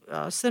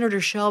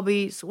Senator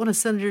Shelby, one of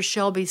Senator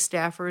Shelby's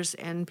staffers,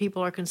 and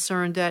people are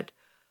concerned that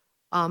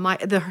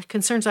the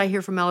concerns I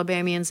hear from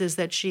Alabamians is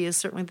that she is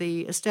certainly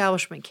the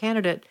establishment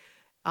candidate,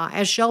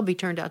 as Shelby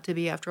turned out to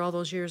be after all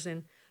those years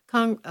in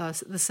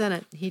the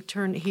Senate.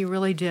 He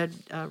really did,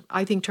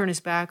 I think, turn his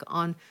back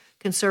on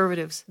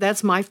conservatives.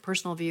 That's my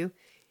personal view.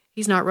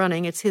 He's not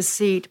running; it's his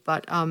seat,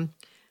 but.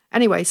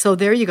 Anyway, so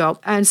there you go.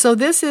 And so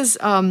this is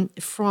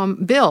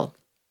from Bill.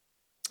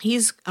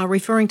 He's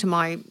referring to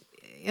my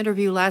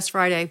interview last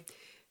Friday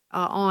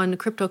on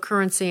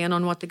cryptocurrency and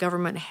on what the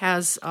government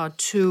has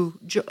what's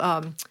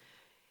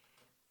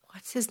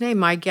his name?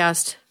 My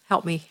guest.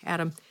 Help me,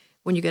 Adam,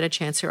 when you get a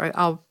chance here.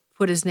 I'll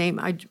put his name.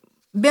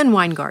 Ben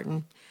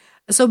Weingarten.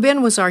 So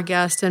Ben was our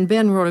guest, and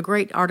Ben wrote a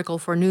great article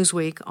for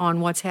Newsweek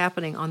on what's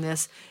happening on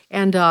this.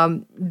 And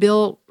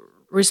Bill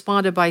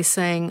responded by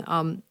saying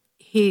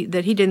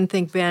that he didn't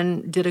think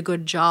Ben did a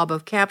good job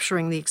of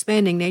capturing the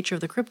expanding nature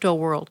of the crypto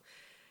world.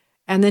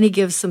 And then he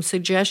gives some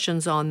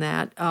suggestions on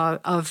that,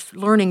 of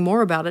learning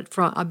more about it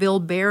from Bill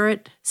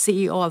Barrett,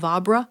 CEO of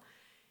Abra,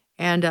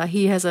 and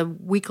he has a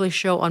weekly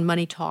show on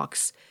Money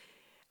Talks.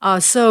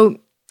 He said,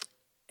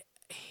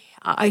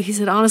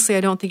 honestly,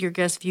 I don't think your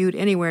guest viewed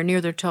anywhere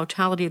near the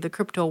totality of the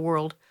crypto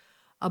world,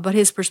 but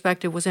his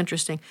perspective was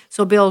interesting.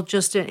 So, Bill,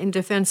 just in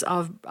defense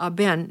of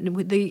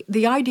Ben,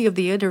 the idea of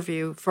the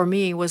interview for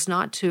me was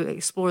not to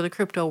explore the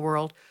crypto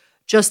world,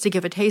 just to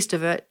give a taste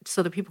of it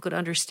so that people could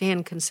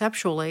understand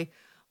conceptually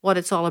what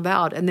it's all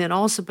about. And then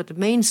also, but the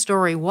main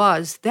story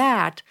was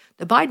that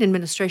the Biden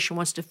administration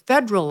wants to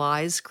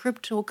federalize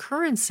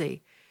cryptocurrency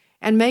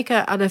and make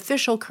an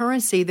official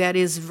currency that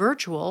is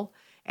virtual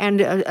and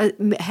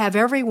have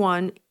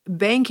everyone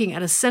banking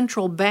at a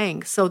central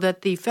bank so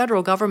that the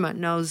federal government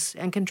knows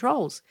and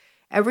controls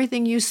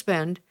everything you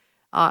spend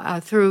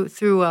through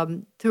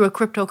a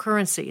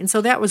cryptocurrency. And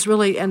so that was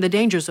really, and the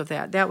dangers of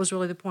that. That was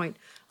really the point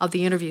of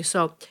the interview.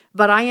 So,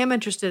 but I am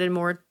interested in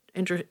more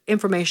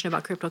information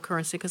about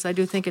cryptocurrency because I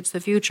do think it's the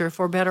future,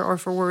 for better or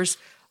for worse.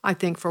 I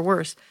think for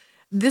worse.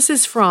 This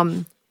is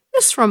from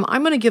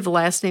I'm going to give the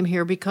last name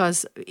here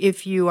because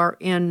if you are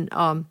in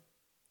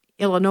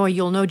Illinois,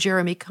 you'll know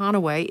Jeremy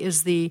Conaway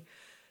is the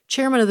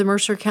chairman of the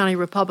Mercer County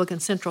Republican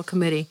Central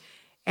Committee.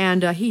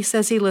 And he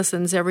says he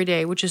listens every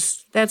day,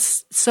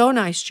 that's so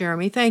nice,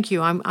 Jeremy. Thank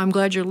you. I'm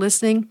glad you're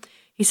listening.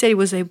 He said he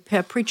was a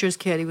preacher's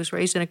kid. He was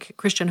raised in a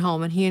Christian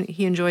home, and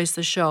he enjoys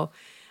the show.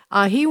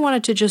 He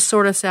wanted to just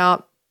sort us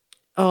out.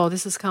 Oh,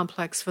 this is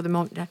complex for the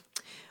moment.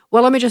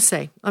 Well, let me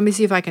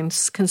see if I can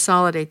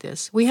consolidate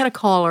this. We had a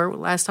caller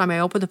last time I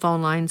opened the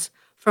phone lines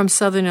from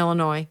Southern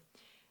Illinois,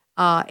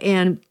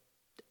 and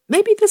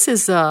maybe this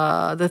is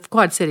the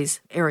Quad Cities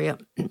area.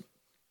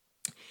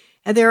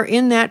 And they're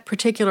in that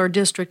particular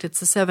district. It's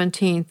the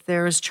 17th.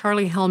 There's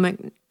Charlie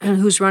Helmick,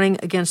 who's running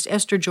against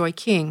Esther Joy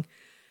King.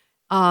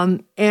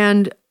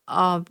 And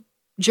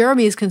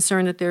Jeremy is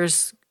concerned that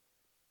there's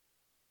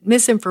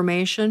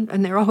misinformation,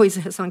 and there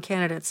always is on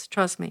candidates,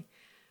 trust me.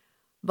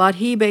 But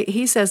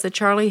he says that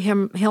Charlie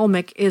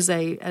Helmick is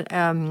a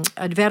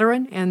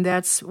veteran, and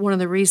that's one of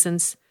the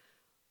reasons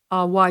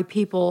why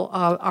people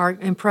are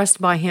impressed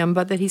by him,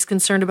 but that he's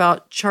concerned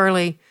about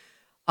Charlie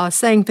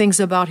saying things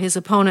about his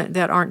opponent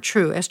that aren't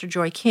true, Esther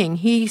Joy King.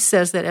 He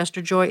says that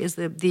Esther Joy is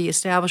the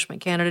establishment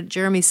candidate.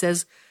 Jeremy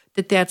says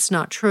that that's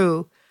not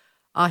true.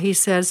 He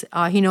says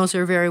he knows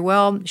her very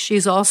well.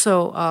 She's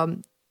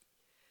also,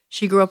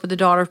 she grew up with the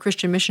daughter of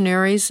Christian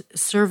missionaries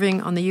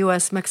serving on the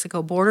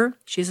U.S.-Mexico border.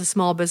 She's a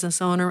small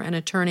business owner and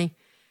attorney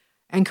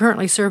and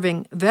currently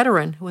serving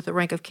veteran with the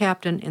rank of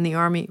captain in the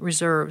Army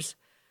Reserves.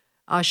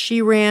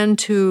 She ran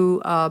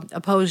to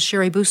oppose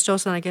Sherry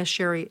Bustos, and I guess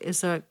Sherry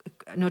is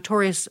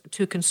notorious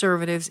to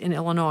conservatives in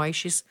Illinois.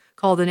 She's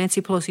called the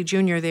Nancy Pelosi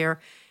Jr. there.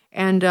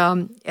 And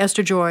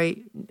Esther Joy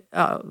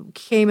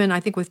came in, I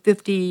think, with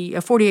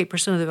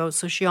 48% of the votes,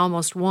 so she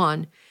almost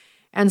won.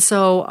 And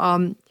so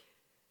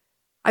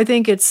I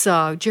think it's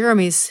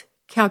Jeremy's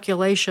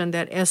calculation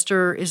that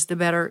Esther is the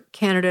better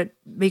candidate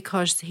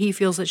because he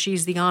feels that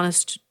she's the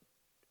honest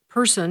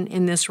person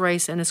in this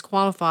race and is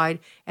qualified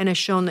and has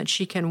shown that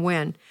she can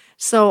win.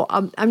 So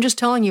I'm just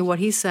telling you what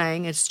he's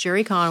saying. It's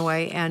Jerry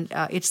Conway, and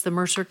it's the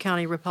Mercer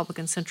County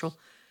Republican Central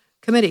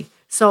Committee.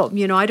 So,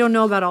 I don't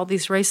know about all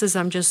these races.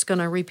 I'm just going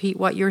to repeat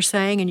what you're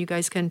saying, and you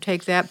guys can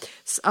take that.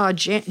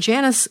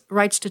 Janice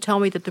writes to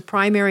tell me that the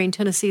primary in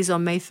Tennessee is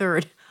on May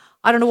 3rd.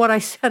 I don't know what I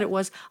said it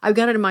was. I've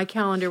got it in my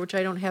calendar, which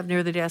I don't have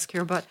near the desk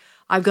here, but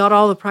I've got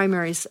all the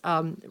primaries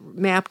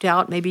mapped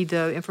out. Maybe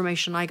the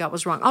information I got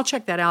was wrong. I'll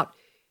check that out.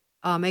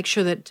 Make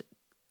sure that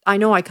I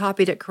know I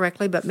copied it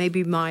correctly, but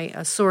maybe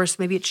my source,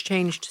 maybe it's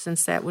changed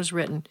since that was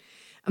written.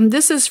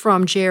 This is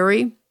from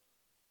Jerry.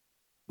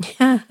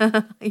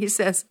 He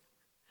says,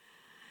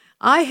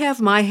 I have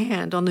my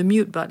hand on the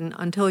mute button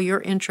until your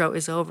intro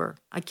is over.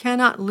 I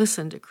cannot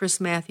listen to Chris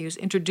Matthews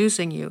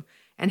introducing you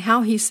and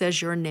how he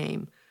says your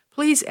name.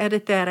 Please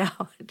edit that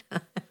out.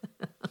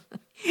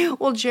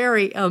 Well,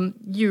 Jerry,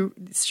 you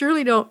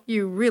surely don't,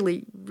 you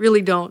really,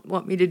 really don't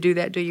want me to do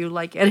that, do you?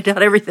 Like, edit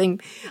out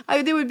everything.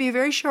 There would be a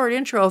very short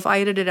intro if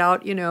I edited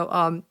out,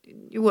 I'm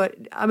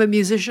a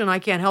musician, I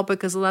can't help it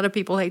because a lot of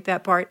people hate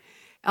that part.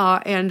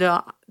 I'm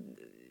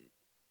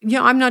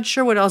not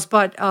sure what else,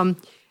 but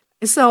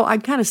so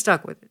I'm kind of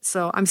stuck with it.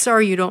 So I'm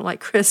sorry you don't like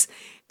Chris,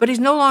 but he's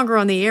no longer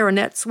on the air. And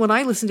that's when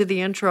I listen to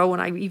the intro, when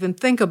I even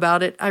think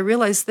about it, I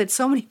realize that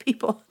so many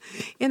people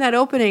in that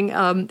opening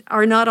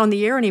are not on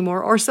the air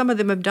anymore, or some of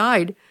them have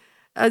died.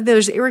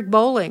 There's Eric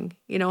Bowling,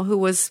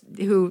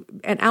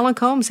 and Alan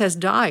Combs has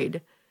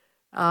died.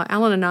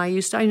 Alan and I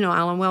I know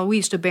Alan well. We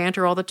used to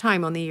banter all the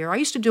time on the air. I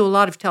used to do a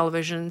lot of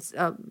television.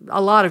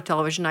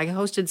 I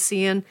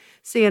hosted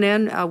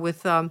CNN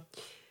with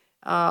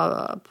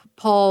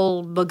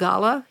Paul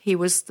Bagala. He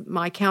was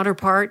my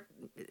counterpart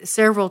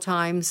several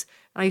times.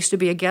 I used to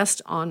be a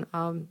guest on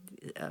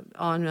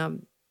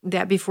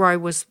that before I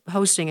was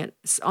hosting it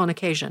on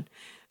occasion.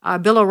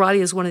 Bill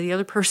O'Reilly is one of the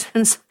other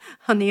persons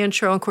on the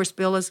intro. Of course,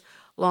 Bill is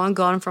long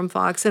gone from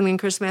Fox, and then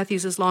Chris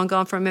Matthews is long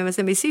gone from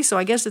MSNBC. So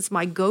I guess it's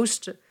my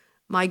ghost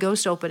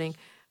opening.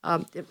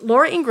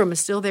 Laura Ingraham is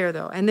still there,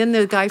 though. And then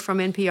the guy from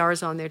NPR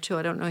is on there, too.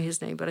 I don't know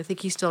his name, but I think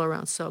he's still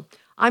around. So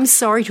I'm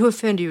sorry to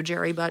offend you,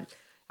 Jerry, but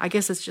I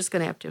guess it's just going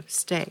to have to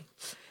stay.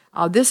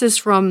 This is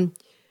from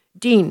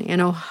Dean in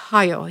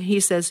Ohio. He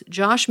says,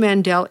 Josh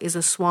Mandel is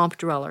a swamp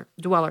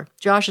dweller.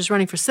 Josh is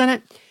running for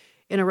Senate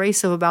in a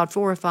race of about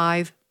 4 or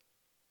 5,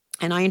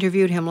 and I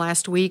interviewed him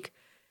last week.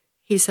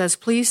 He says,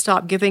 please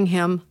stop giving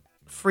him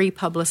free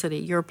publicity.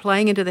 You're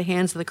playing into the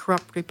hands of the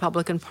corrupt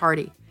Republican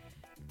Party.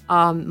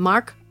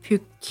 Mark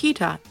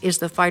Pukita is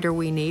the fighter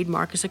we need.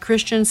 Mark is a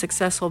Christian,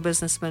 successful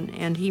businessman,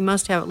 and he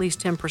must have at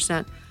least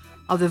 10%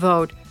 of the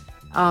vote.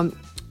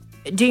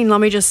 Dean, let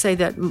me just say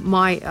that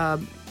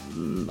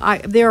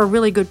there are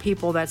really good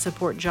people that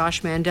support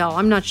Josh Mandel.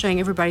 I'm not saying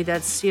everybody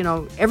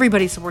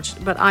everybody supports,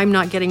 but I'm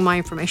not getting my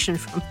information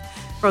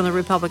from the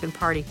Republican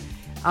Party.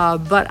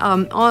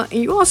 But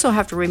you also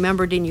have to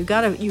remember, Dean, you've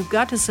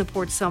got to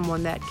support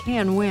someone that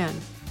can win.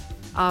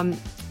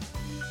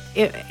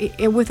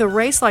 With a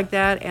race like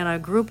that and a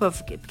group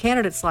of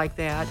candidates like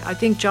that, I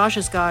think Josh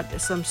has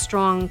got some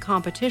strong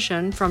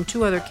competition from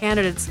 2 other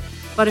candidates.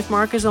 But if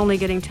Mark is only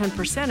getting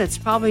 10%, it's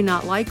probably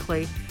not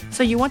likely. So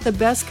So you want the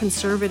best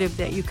conservative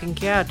that you can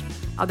get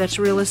that's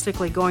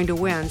realistically going to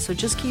win. So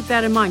just keep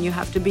that in mind. You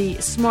have to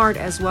be smart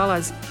as well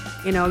as,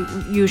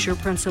 use your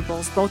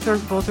principles. Both are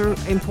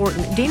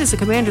important. Dean is a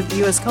commander of the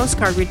U.S. Coast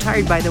Guard,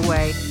 retired, by the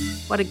way.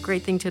 What a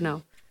great thing to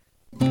know.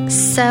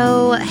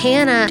 So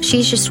Hannah,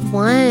 she's just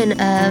one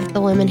of the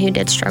women who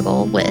did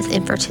struggle with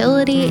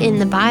infertility in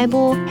the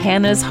Bible.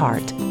 Hannah's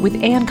Heart with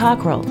Ann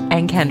Cockrell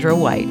and Kendra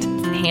White.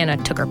 Hannah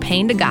took her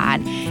pain to God,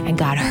 and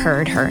God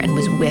heard her and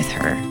was with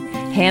her.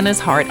 Hannah's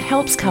Heart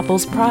helps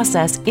couples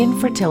process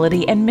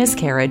infertility and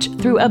miscarriage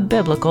through a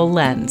biblical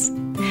lens.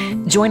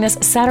 Join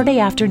us Saturday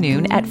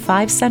afternoon at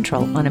 5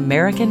 Central on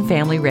American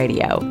Family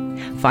Radio.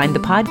 Find the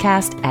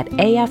podcast at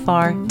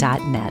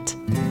afr.net.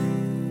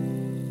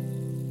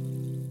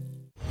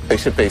 They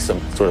should face some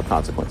sort of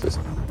consequences.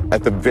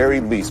 At the very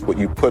least, what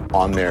you put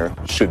on there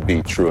should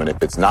be true, and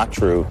if it's not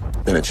true,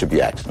 then it should be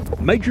actionable.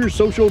 Major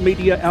social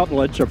media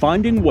outlets are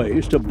finding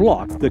ways to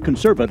block the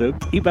conservative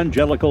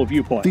evangelical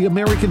viewpoint. The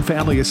American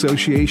Family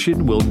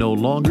Association will no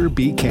longer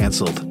be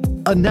canceled.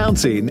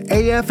 Announcing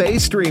AFA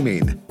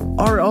Streaming,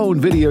 our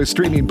own video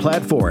streaming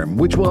platform,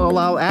 which will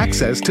allow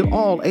access to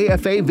all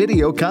AFA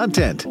video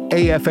content.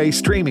 AFA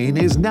Streaming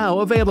is now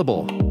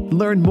available.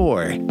 Learn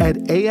more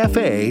at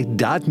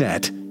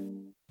afa.net.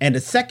 And the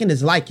second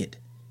is like it.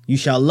 You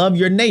shall love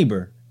your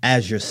neighbor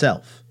as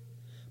yourself.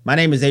 My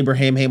name is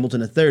Abraham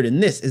Hamilton III,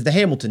 and this is the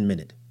Hamilton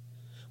Minute.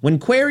 When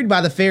queried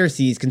by the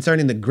Pharisees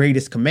concerning the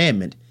greatest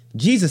commandment,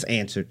 Jesus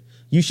answered,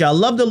 "You shall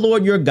love the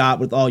Lord your God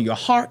with all your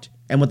heart,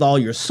 and with all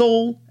your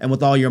soul, and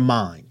with all your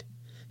mind."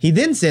 He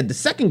then said the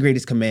second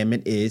greatest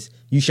commandment is,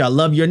 "You shall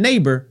love your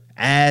neighbor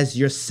as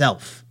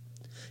yourself."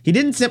 He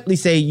didn't simply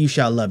say, "You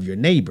shall love your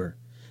neighbor."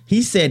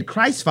 He said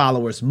Christ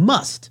followers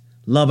must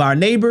love our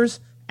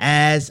neighbors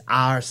as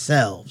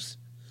ourselves.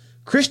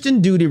 Christian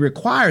duty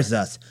requires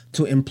us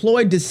to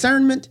employ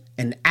discernment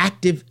and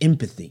active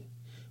empathy.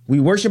 We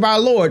worship our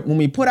Lord when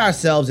we put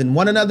ourselves in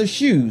one another's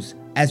shoes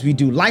as we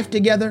do life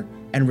together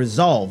and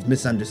resolve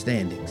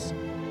misunderstandings.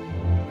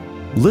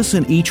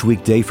 Listen each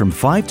weekday from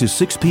 5 to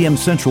 6 p.m.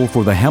 Central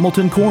for the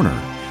Hamilton Corner,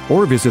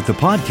 or visit the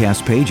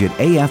podcast page at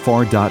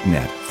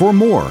afr.net for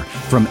more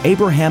from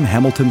Abraham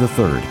Hamilton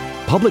III,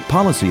 Public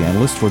Policy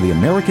Analyst for the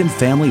American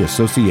Family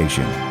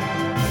Association.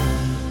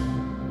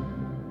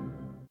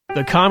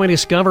 The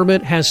communist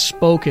government has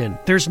spoken.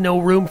 There's no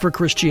room for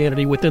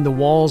Christianity within the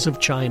walls of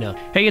China.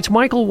 Hey, it's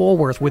Michael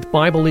Woolworth with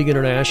Bible League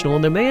International,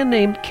 and the man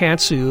named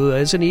Katsu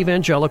is an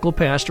evangelical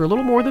pastor, a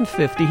little more than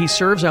 50. He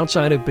serves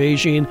outside of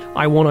Beijing.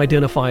 I won't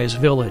identify his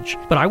village.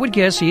 But I would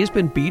guess he has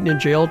been beaten and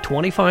jailed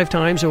 25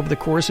 times over the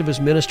course of his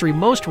ministry.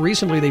 Most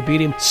recently, they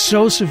beat him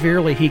so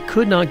severely he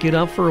could not get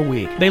up for a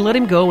week. They let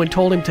him go and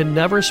told him to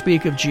never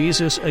speak of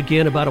Jesus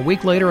again. About a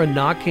week later, a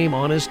knock came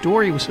on his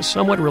door. He was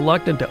somewhat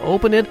reluctant to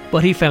open it,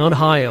 but he found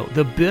Hayo,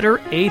 the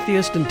bitter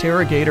atheist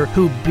interrogator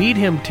who beat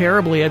him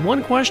terribly, had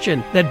one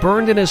question that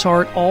burned in his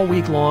heart all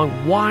week long: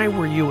 why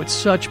were you at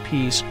such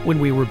peace when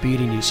we were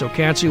beating you? So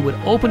Katsu would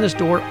open his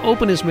door,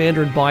 open his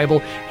Mandarin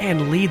Bible,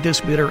 and lead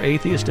this bitter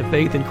atheist to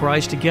faith in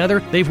Christ.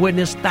 Together, they've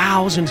witnessed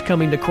thousands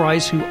coming to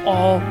Christ who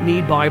all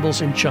need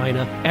Bibles in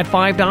China. At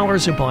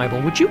 $5 a Bible,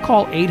 would you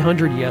call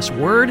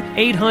 800-YES-WORD?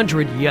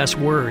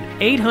 800-YES-WORD.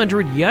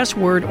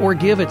 800-YES-WORD, or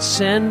give at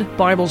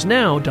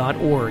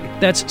sendbiblesnow.org.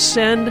 That's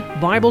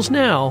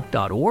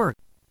sendbiblesnow.org.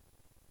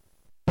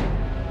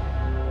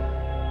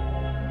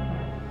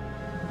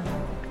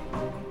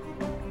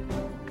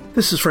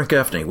 This is Frank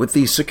Gaffney with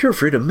the Secure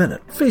Freedom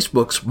Minute.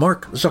 Facebook's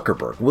Mark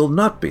Zuckerberg will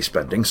not be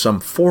spending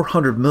some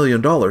 $400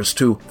 million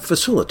to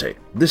facilitate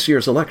this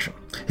year's election.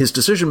 His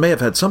decision may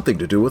have had something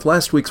to do with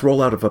last week's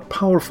rollout of a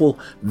powerful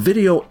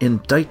video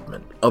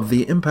indictment of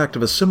the impact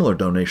of a similar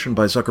donation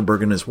by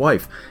Zuckerberg and his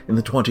wife in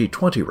the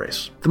 2020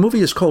 race. The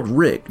movie is called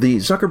Rigged, the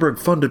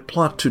Zuckerberg-funded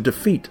plot to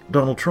defeat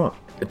Donald Trump.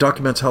 It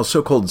documents how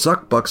so-called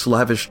Zuckbucks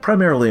lavished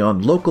primarily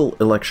on local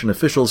election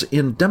officials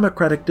in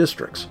Democratic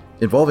districts,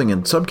 involving,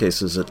 in some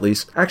cases at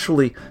least,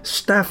 actually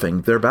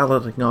staffing their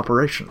balloting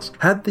operations,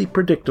 had the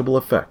predictable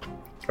effect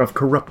of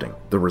corrupting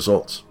the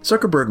results.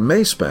 Zuckerberg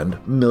may spend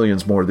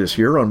millions more this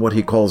year on what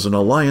he calls an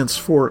alliance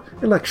for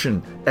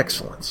election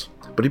excellence,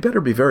 but he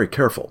better be very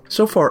careful.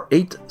 So far,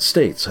 8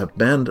 states have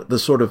banned the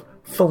sort of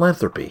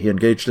philanthropy he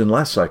engaged in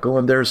last cycle,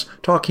 and there's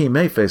talk he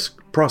may face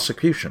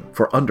prosecution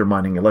for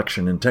undermining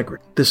election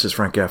integrity. This is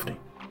Frank Gaffney.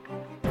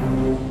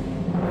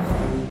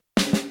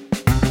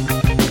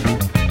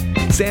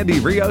 Sandy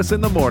Rios in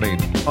the morning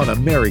on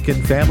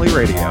American Family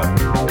Radio.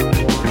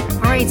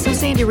 All right, so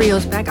Sandy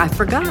Rios back. I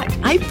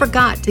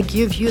forgot to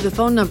give you the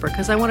phone number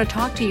because I want to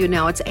talk to you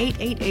now. It's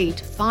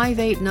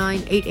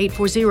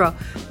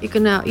 888-589-8840. You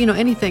can,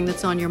 anything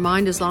that's on your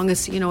mind, as long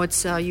as,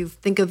 it's you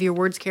think of your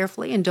words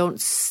carefully and don't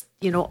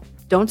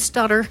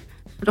stutter.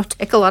 Don't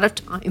take a lot of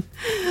time.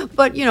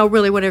 But,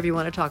 really whatever you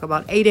want to talk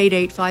about.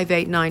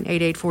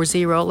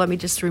 888-589-8840. Let me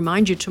just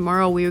remind you,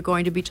 tomorrow we are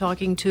going to be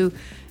talking to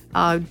 3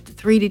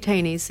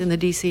 detainees in the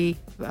D.C.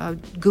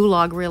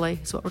 Gulag, really,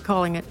 is what we're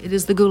calling it. It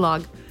is the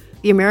Gulag,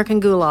 the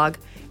American Gulag.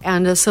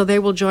 And so they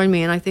will join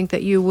me, and I think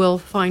that you will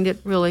find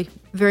it really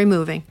very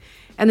moving.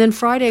 And then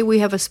Friday, we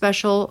have a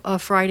special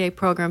Friday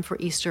program for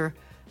Easter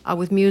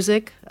with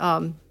music.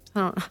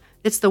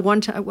 It's the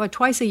one time,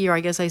 twice a year, I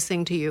guess, I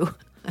sing to you,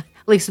 at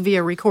least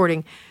via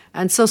recording.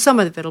 And so some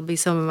of it will be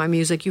some of my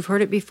music. You've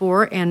heard it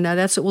before, and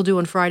that's what we'll do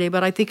on Friday.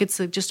 But I think it's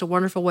just a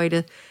wonderful way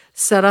to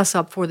set us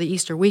up for the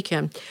Easter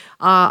weekend.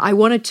 I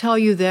want to tell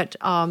you that,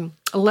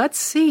 let's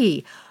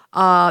see,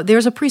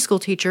 there's a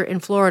preschool teacher in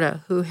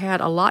Florida who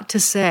had a lot to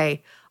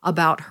say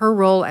about her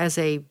role as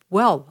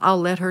I'll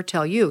let her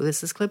tell you.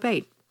 This is clip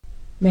 8.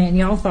 Man,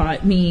 y'all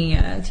thought me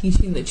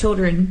teaching the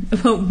children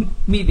about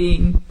me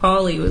being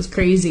poly was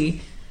crazy.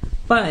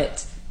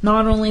 But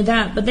not only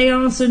that, but they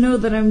also know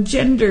that I'm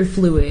gender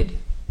fluid.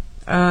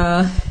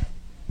 At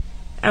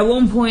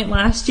one point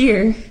last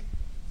year,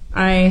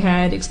 I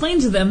had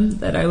explained to them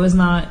that I was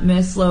not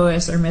Miss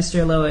Lois or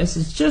Mr. Lois.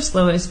 It's just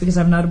Lois because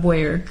I'm not a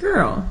boy or a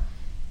girl.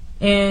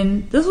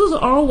 And this was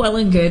all well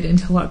and good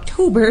until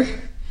October,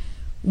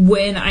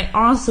 when I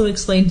also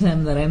explained to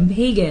them that I'm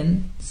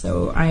pagan,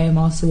 so I am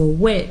also a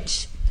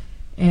witch.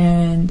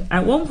 And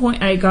at one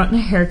point, I had gotten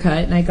a haircut,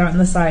 and I gotten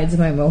the sides of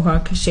my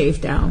mohawk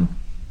shaved down.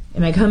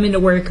 And I come into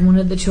work, and one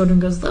of the children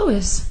goes,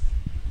 "Lois,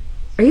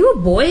 are you a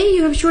boy?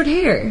 You have short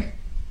hair."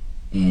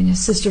 And his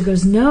sister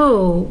goes,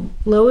 "No,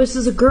 Lois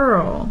is a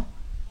girl."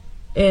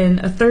 And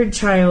a third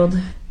child,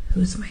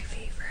 who's my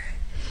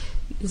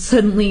favorite,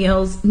 suddenly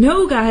yells,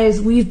 "No,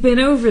 guys, we've been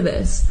over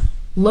this.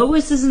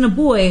 Lois isn't a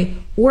boy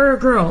or a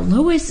girl.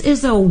 Lois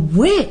is a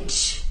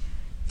witch.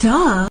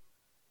 Duh."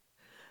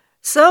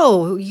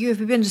 So, if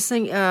you've been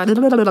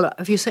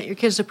if you sent your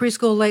kids to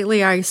preschool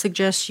lately, I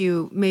suggest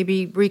you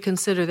maybe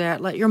reconsider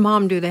that. Let your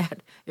mom do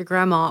that, your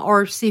grandma,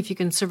 or see if you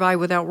can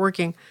survive without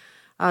working.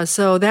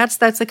 So that's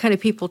the kind of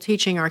people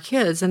teaching our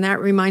kids, and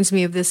that reminds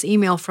me of this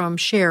email from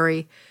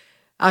Sherry.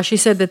 She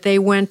said that they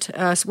went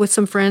with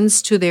some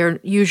friends to their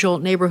usual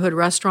neighborhood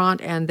restaurant,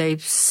 and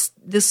this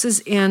is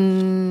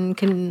in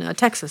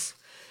Texas.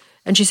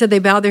 And she said they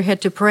bowed their head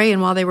to pray,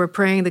 and while they were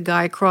praying, the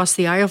guy across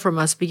the aisle from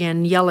us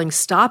began yelling,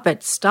 "Stop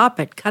it,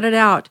 cut it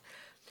out."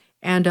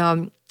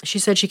 And she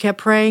said she kept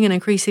praying and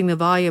increasing the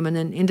volume and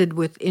then ended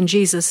with, "In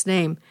Jesus'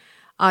 name."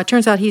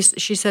 Turns out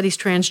she said he's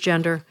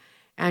transgender.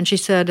 And she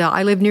said,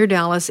 "I live near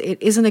Dallas. It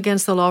isn't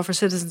against the law for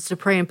citizens to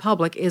pray in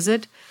public, is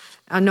it?"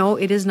 No,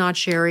 it is not,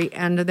 Sherry,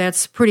 and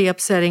that's pretty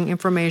upsetting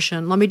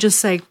information. Let me just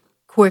say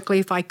quickly,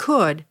 if I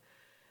could,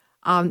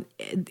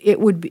 it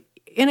would be,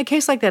 in a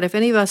case like that, if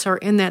any of us are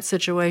in that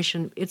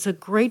situation, it's a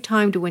great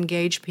time to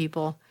engage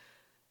people,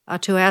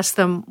 to ask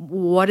them,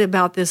 what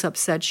about this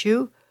upsets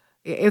you?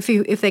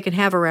 If they can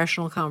have a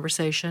rational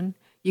conversation,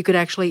 you could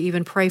actually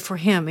even pray for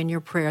him in your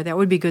prayer. That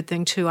would be a good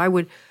thing, too. I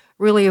would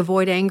really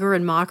avoid anger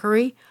and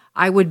mockery.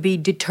 I would be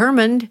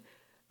determined,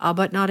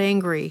 but not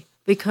angry,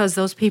 because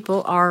those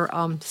people are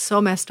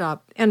so messed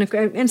up.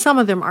 And some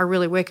of them are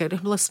really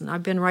wicked. Listen,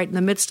 I've been right in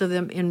the midst of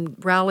them in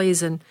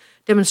rallies and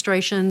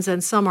demonstrations,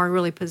 and some are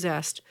really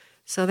possessed.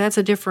 So that's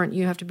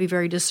you have to be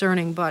very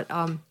discerning. But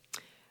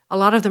a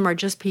lot of them are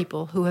just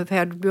people who have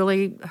had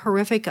really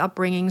horrific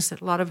upbringings,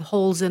 a lot of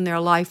holes in their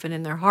life and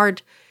in their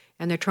heart,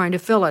 and they're trying to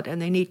fill it,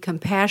 and they need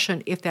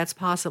compassion if that's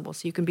possible.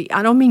 So you can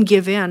I don't mean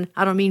give in.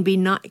 I don't mean be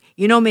nice.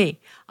 You know me.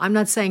 I'm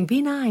not saying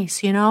be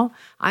nice,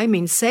 I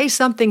mean say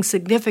something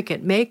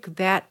significant. Make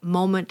that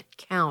moment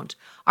count.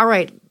 All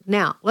right,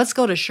 now let's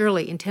go to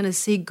Shirley in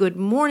Tennessee. Good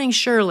morning,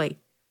 Shirley.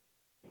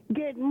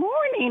 Good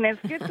morning.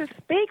 It's good to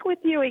speak with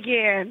you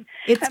again.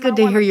 It's good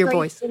to hear your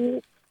voice.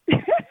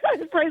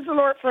 Praise the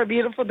Lord for a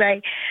beautiful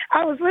day.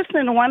 I was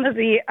listening to one of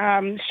the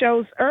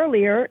shows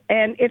earlier,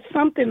 and it's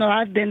something that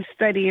I've been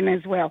studying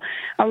as well.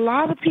 A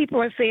lot of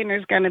people are saying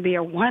there's going to be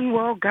a one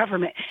world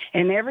government,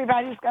 and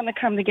everybody's going to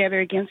come together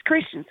against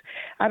Christians.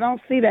 I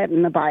don't see that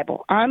in the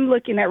Bible. I'm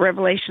looking at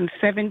Revelation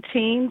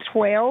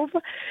 17:12,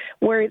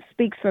 where it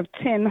speaks of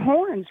 10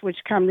 horns which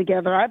come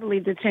together. I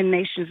believe the 10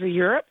 nations of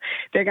Europe,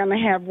 they're going to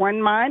have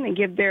one mind and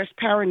give their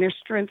power and their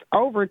strength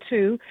over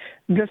to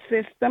the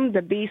system,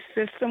 the beast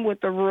system with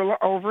the ruler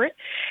over it.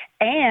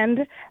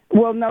 And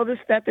we'll notice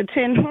that the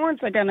 10 horns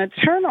are going to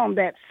turn on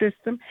that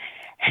system,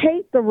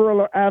 hate the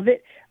ruler of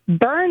it,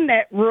 burn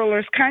that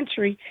ruler's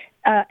country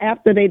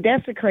after they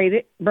desecrate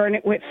it, burn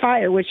it with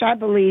fire, which I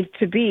believe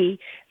to be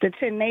the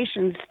 10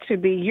 nations, to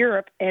be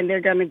Europe, and they're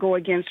going to go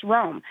against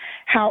Rome.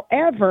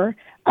 However,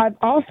 I've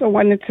also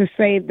wanted to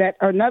say that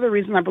another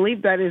reason I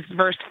believe that is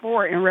verse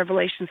 4 in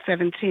Revelation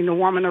 17, the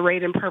woman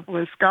arrayed in purple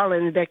and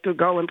scarlet and decked with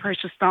gold and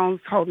precious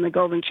stones, holding the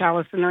golden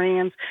chalice in her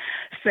hands,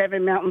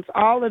 7 mountains.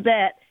 All of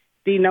that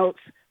denotes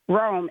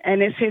Rome,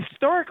 and it's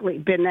historically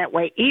been that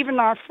way. Even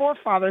our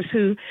forefathers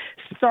who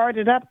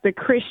started up the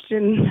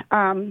Christian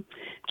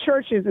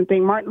churches and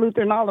things, Martin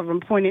Luther and all of them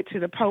pointed to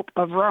the Pope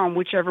of Rome,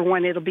 whichever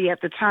one it'll be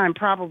at the time,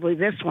 probably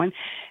this one,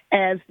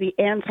 as the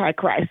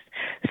Antichrist.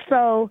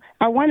 So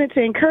I wanted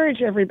to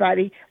encourage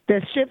everybody.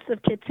 The ships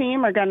of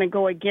Kittim are going to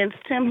go against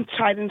him.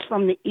 Titans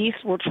from the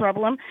east will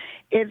trouble him.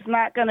 It's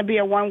not going to be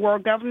a one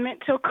world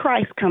government till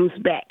Christ comes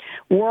back.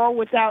 World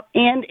without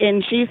end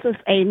in Jesus,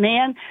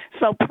 amen.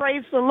 So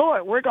praise the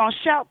Lord. We're going to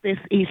shout this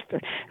Easter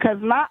because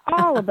not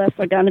all of us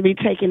are going to be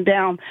taken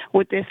down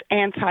with this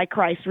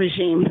Antichrist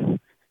regime.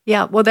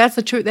 Yeah, well, that's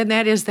the truth, and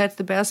that's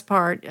the best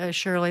part,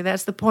 Shirley.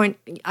 That's the point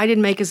I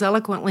didn't make as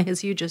eloquently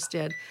as you just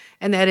did,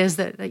 and that is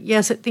that,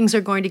 yes, things are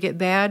going to get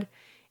bad,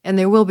 and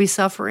there will be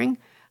suffering,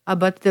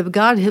 but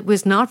God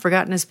has not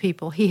forgotten his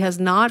people. He has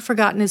not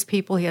forgotten his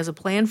people. He has a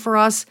plan for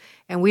us,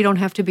 and we don't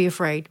have to be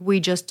afraid. We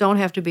just don't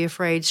have to be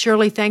afraid.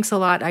 Shirley, thanks a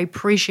lot. I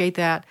appreciate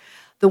that.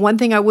 The one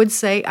thing I would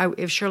say,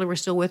 if Shirley were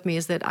still with me,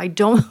 is that I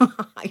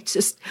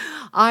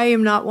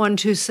am not one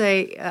to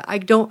say, I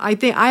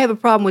think I have a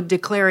problem with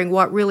declaring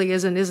what really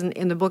is and isn't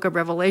in the book of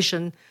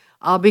Revelation,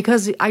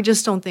 because I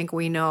just don't think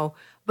we know.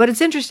 But it's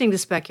interesting to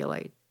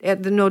speculate.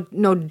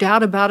 No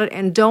doubt about it.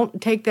 And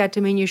don't take that to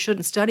mean you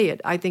shouldn't study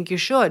it. I think you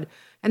should.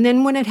 And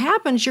then when it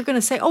happens, you're going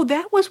to say, oh,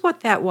 that was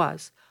what that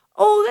was.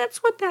 Oh,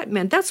 that's what that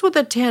meant. That's what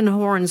the 10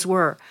 horns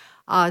were.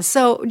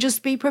 So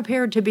just be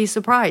prepared to be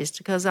surprised,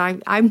 because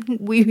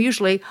we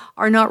usually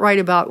are not right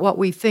about what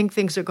we think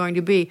things are going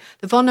to be.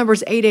 The phone number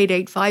is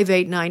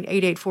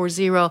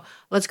 888-589-8840.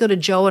 Let's go to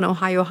Joe in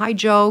Ohio. Hi,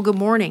 Joe. Good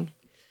morning.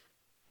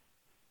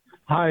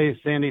 Hi,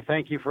 Sandy.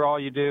 Thank you for all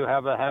you do.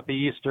 Have a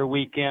happy Easter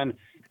weekend.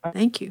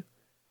 Thank you.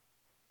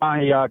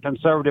 My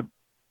conservative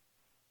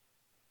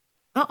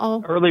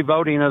early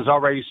voting has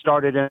already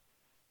started.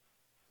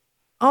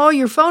 Oh,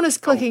 your phone is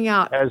clicking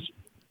out.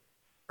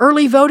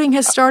 Early voting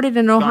has started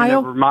in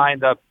Ohio?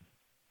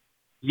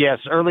 Yes,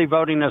 early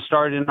voting has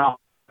started in Ohio.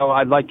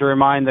 I'd like to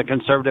remind the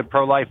conservative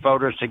pro-life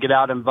voters to get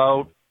out and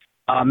vote.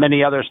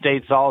 Many other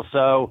states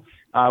also.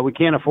 We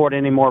can't afford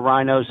any more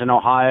rhinos in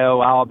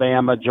Ohio,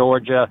 Alabama,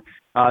 Georgia.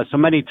 So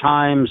many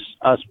times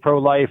us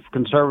pro-life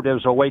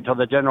conservatives will wait till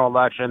the general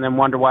election and then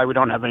wonder why we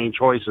don't have any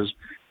choices.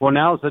 Well,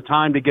 now's the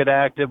time to get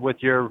active with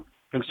your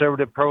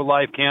conservative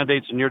pro-life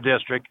candidates in your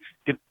district.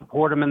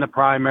 Support them in the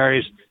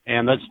primaries,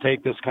 and let's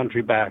take this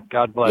country back.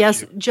 God bless you.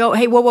 Yes, Joe.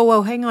 Hey,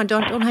 whoa. Hang on.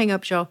 Don't hang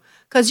up, Joe.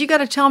 Because you got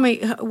to tell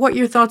me what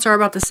your thoughts are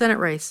about the Senate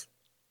race.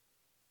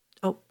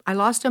 Oh, I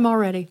lost him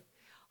already.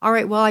 All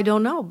right, well, I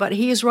don't know, but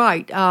he is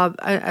right.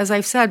 As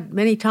I've said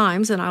many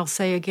times, and I'll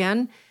say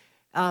again,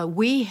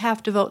 we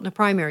have to vote in the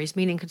primaries,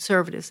 meaning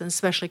conservatives and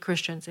especially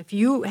Christians. If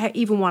you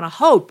even want a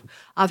hope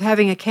of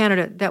having a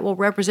candidate that will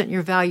represent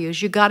your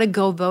values, you got to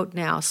go vote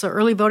now. So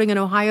early voting in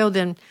Ohio,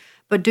 then,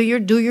 but do your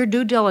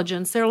due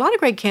diligence. There are a lot of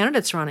great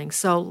candidates running,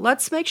 so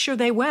let's make sure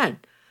they win.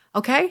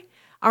 Okay,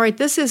 all right.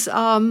 This is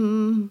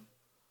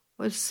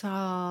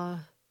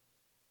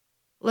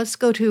let's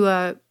go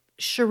to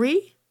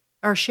Sherry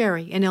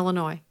in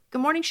Illinois.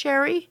 Good morning,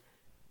 Sherry.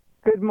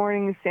 Good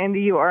morning,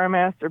 Sandy. You are a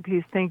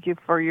masterpiece. Thank you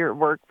for your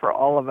work for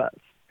all of us.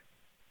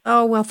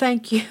 Oh, well,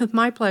 thank you.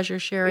 My pleasure,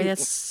 Sherry.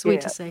 That's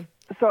sweet to say.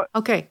 So,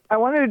 okay. I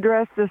want to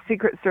address the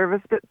Secret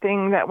Service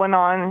thing that went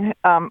on.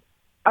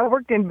 I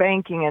worked in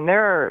banking, and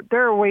there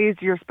are ways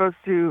you're supposed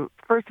to,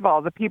 first of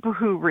all, the people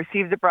who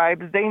receive the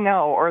bribes, they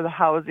know, or the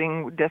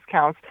housing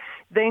discounts,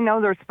 they know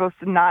they're supposed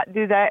to not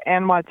do that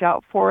and watch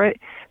out for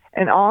it.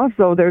 And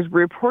also, there's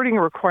reporting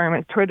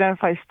requirements to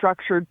identify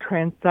structured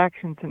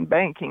transactions in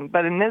banking.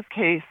 But in this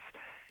case,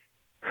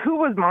 who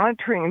was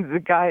monitoring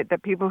the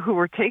people who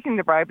were taking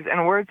the bribes,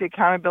 and where's the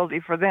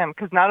accountability for them?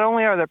 Because not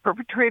only are the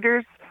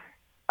perpetrators,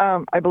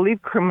 I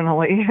believe,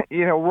 criminally,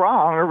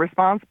 wrong or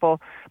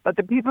responsible, but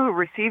the people who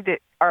received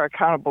it are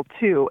accountable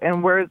too.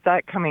 And where is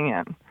that coming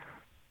in?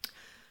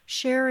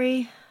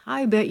 Sherry,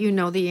 I bet you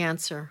know the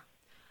answer.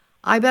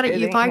 I bet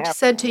if I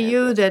said to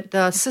you that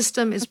the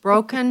system is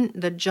broken,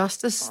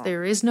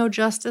 there is no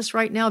justice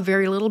right now,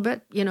 very little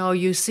bit.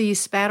 You see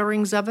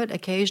spatterings of it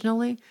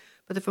occasionally.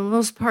 But for the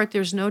most part,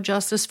 there's no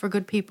justice for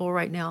good people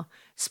right now,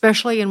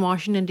 especially in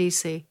Washington,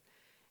 D.C.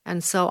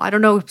 And so I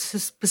don't know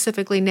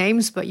specifically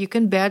names, but you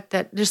can bet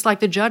that just like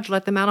the judge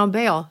let them out on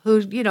bail,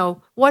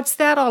 what's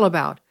that all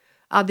about?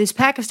 These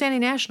Pakistani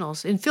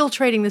nationals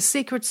infiltrating the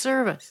Secret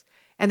Service,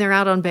 and they're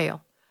out on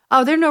bail.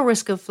 Oh, they're no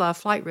risk of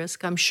flight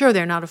risk. I'm sure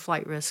they're not a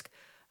flight risk,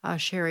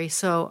 Sherry.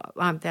 So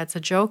that's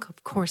a joke.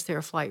 Of course they're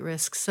a flight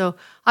risk. So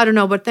I don't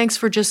know, but thanks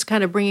for just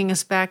kind of bringing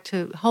us back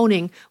to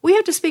honing. We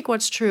have to speak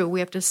what's true. We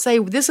have to say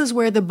this is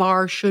where the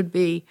bar should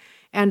be.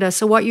 And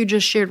so what you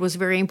just shared was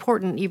very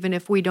important, even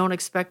if we don't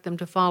expect them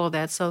to follow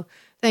that. So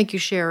thank you,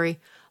 Sherry.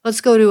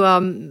 Let's go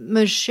to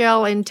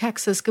Michelle in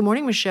Texas. Good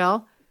morning,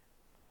 Michelle.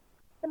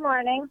 Good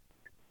morning.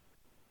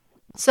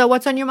 So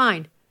what's on your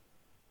mind?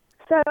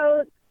 So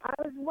I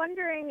was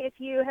wondering if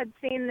you had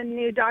seen the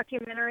new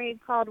documentary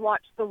called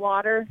Watch the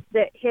Water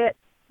that hit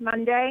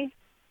Monday.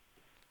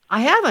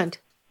 I haven't.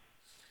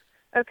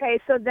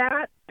 Okay, so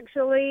that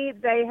actually,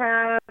 they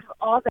have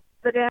all the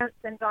evidence,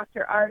 and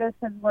Dr. Artis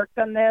has worked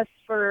on this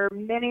for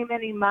many,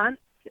 many months.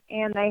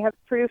 and they have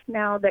proof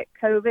now that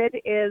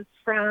COVID is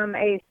from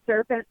a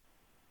serpent.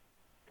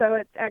 So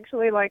it's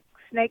actually like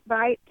snake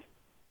bite,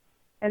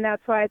 and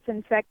that's why it's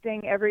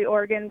infecting every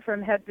organ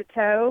from head to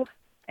toe,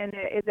 and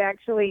it is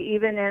actually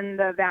even in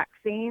the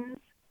vaccines.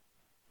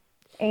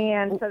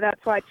 And so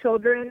that's why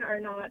children are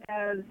not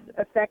as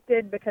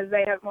affected, because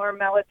they have more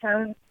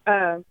melatonin.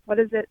 What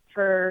is it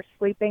for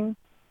sleeping?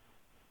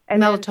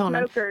 And melatonin.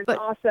 Then smokers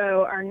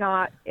also are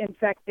not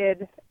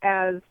infected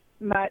as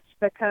much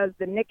because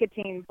the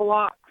nicotine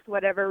blocks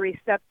whatever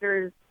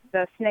receptors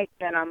the snake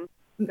venom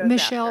goes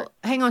Michelle, after.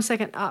 hang on a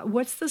second.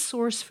 What's the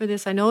source for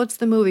this? I know it's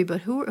the movie,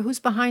 but who's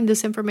behind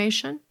this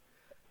information?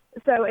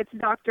 So it's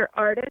Dr.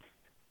 Artis.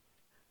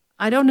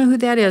 I don't know who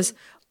that is.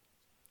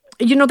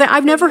 You know,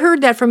 I've never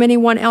heard that from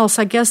anyone else.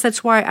 I guess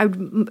that's why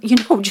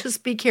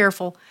just be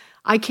careful.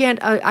 I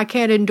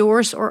can't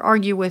endorse or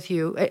argue with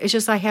you. It's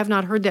just I have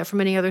not heard that from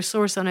any other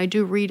source, and I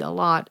do read a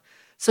lot.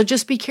 So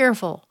just be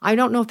careful. I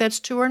don't know if that's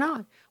true or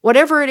not.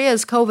 Whatever it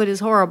is, COVID is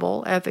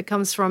horrible. If it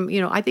comes from,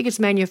 I think it's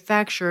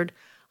manufactured.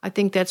 I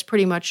think that's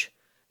pretty much,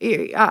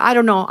 I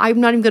don't know. I'm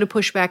not even going to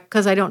push back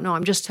because I don't know.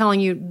 I'm just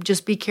telling you,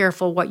 just be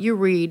careful what you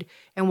read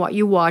and what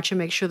you watch and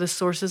make sure the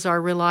sources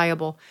are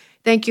reliable.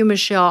 Thank you,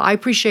 Michelle. I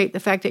appreciate the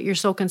fact that you're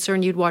so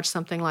concerned you'd watch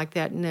something like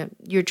that and that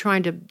you're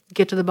trying to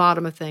get to the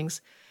bottom of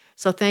things.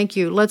 So thank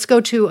you. Let's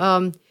go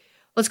to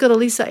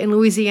Lisa in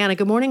Louisiana.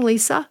 Good morning,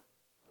 Lisa.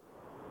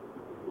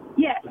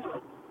 Yes.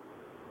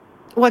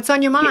 What's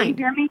on your mind? Can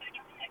you hear me?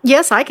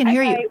 Yes, I can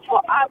hear you.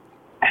 Well,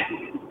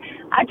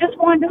 I just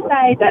wanted to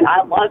say that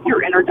I love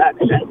your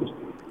introduction.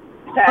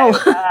 So,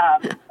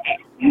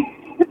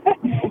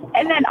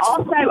 and then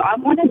also I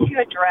wanted to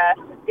address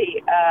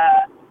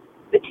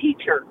the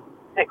teacher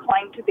that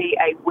claimed to be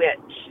a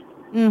witch.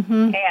 Mm-hmm.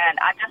 And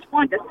I just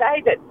wanted to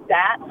say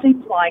that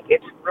seems like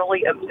it's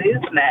really a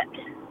movement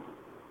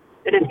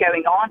that is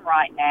going on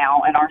right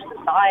now in our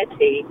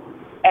society,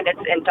 and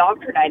it's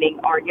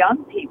indoctrinating our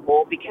young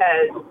people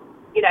because,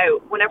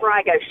 whenever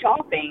I go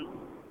shopping,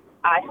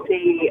 I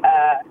see,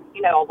 a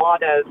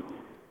lot of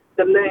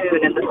the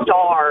moon and the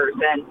stars,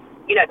 and,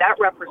 that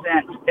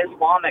represents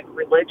Islamic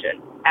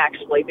religion,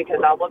 actually,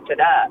 because I looked it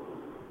up.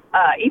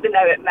 Even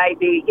though it may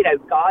be,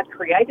 God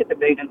created the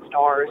moon and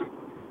stars,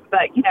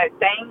 but,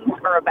 things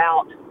are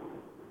about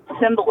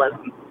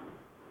symbolism.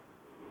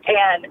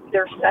 And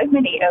there's so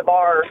many of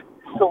our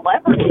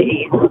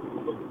celebrities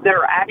that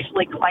are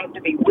actually claimed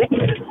to be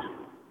witches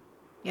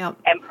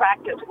and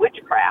practice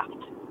witchcraft.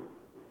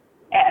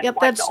 And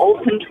the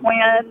Olsen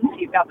twins,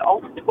 you've got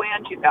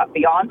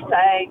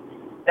Beyonce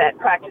that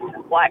practices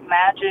black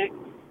magic.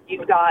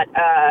 You've got,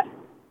 I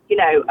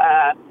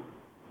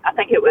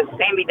think it was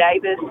Sammy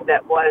Davis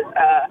that was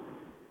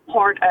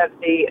part of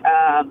the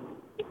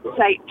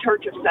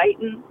Church of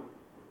Satan.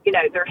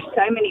 There's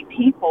so many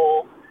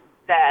people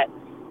that,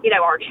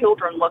 our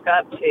children look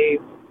up to,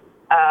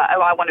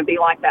 I want to be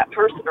like that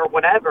person or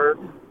whatever,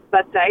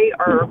 but they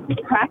are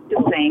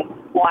practicing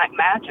black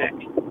magic.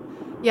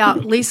 Yeah,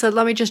 Lisa,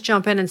 let me just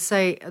jump in and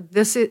say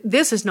this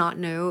is not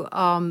new.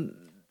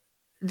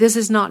 This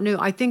is not new.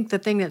 I think the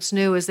thing that's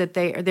new is that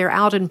they're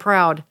out and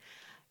proud.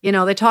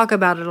 They talk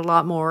about it a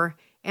lot more.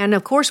 And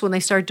of course, when they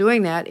start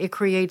doing that,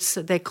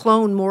 they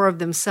clone more of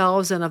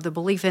themselves and of the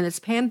belief in its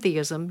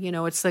pantheism.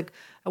 It's like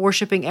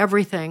worshiping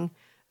everything.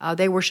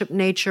 They worship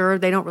nature.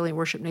 They don't really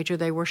worship nature.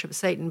 They worship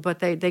Satan, but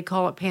they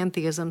call it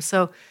pantheism.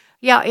 So,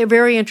 yeah,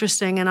 very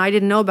interesting. And I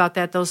didn't know about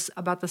that.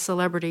 About the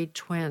celebrity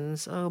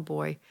twins. Oh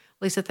boy,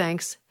 Lisa,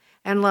 thanks.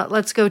 And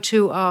let's go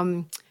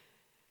to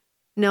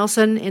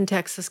Nelson in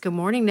Texas. Good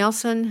morning,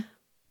 Nelson.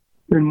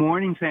 Good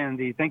morning,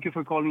 Sandy. Thank you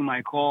for calling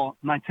my call.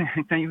 Thank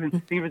you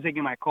for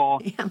taking my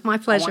call. Yeah, my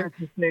pleasure.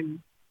 I wanted to say,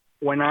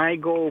 when I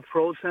go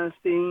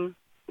protesting,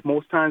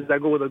 most times I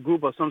go with a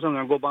group, or sometimes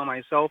I go by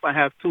myself. I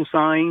have two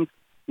signs.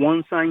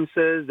 One sign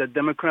says that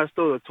Democrats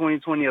stole the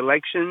 2020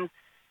 election,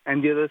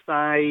 and the other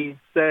side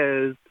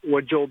says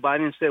what Joe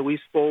Biden said. We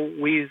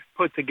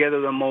put together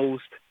the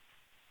most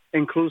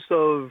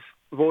inclusive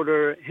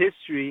voter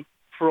history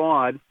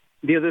fraud.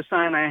 The other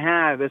sign I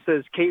have, it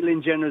says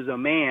Caitlyn Jenner's a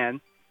man.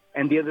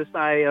 And the other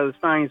side of the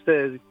sign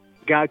says,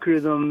 God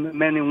created them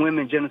men and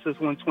women, Genesis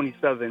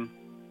 1:27.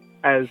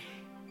 As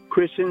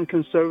Christian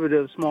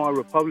conservatives, small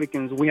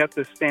Republicans, we have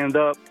to stand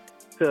up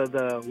to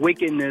the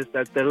wickedness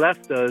that the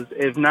left does.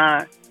 If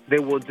not, they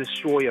will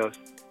destroy us.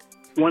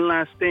 One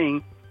last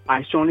thing,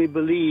 I strongly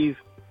believe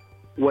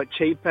what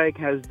Chapek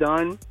has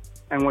done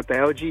and what the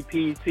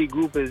LGBT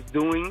group is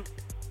doing,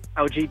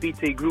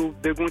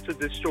 they're going to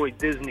destroy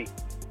Disney.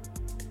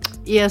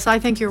 Yes, I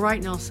think you're right,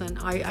 Nelson.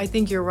 I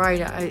think you're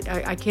right.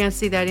 I can't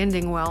see that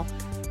ending well.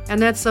 And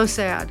that's so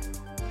sad.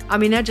 I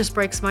mean, that just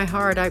breaks my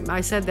heart.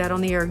 I said that on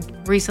the air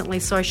recently,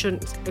 so I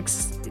shouldn't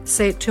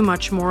say it too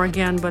much more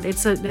again. But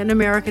it's an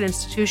American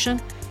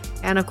institution.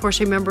 And, of course,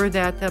 remember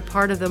that the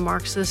part of the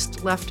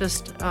Marxist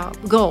leftist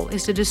goal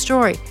is to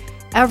destroy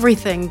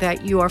everything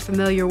that you are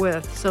familiar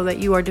with so that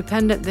you are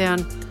dependent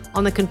then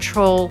on the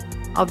control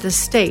of the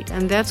state.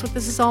 And that's what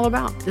this is all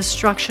about,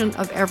 destruction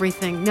of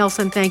everything.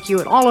 Nelson, thank you.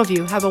 And all of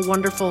you, have a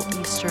wonderful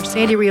Easter.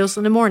 Sandy Rios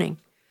in the morning.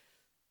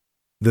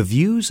 The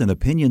views and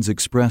opinions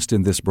expressed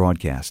in this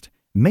broadcast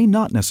may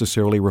not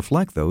necessarily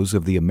reflect those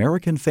of the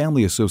American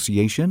Family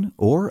Association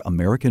or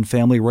American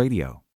Family Radio.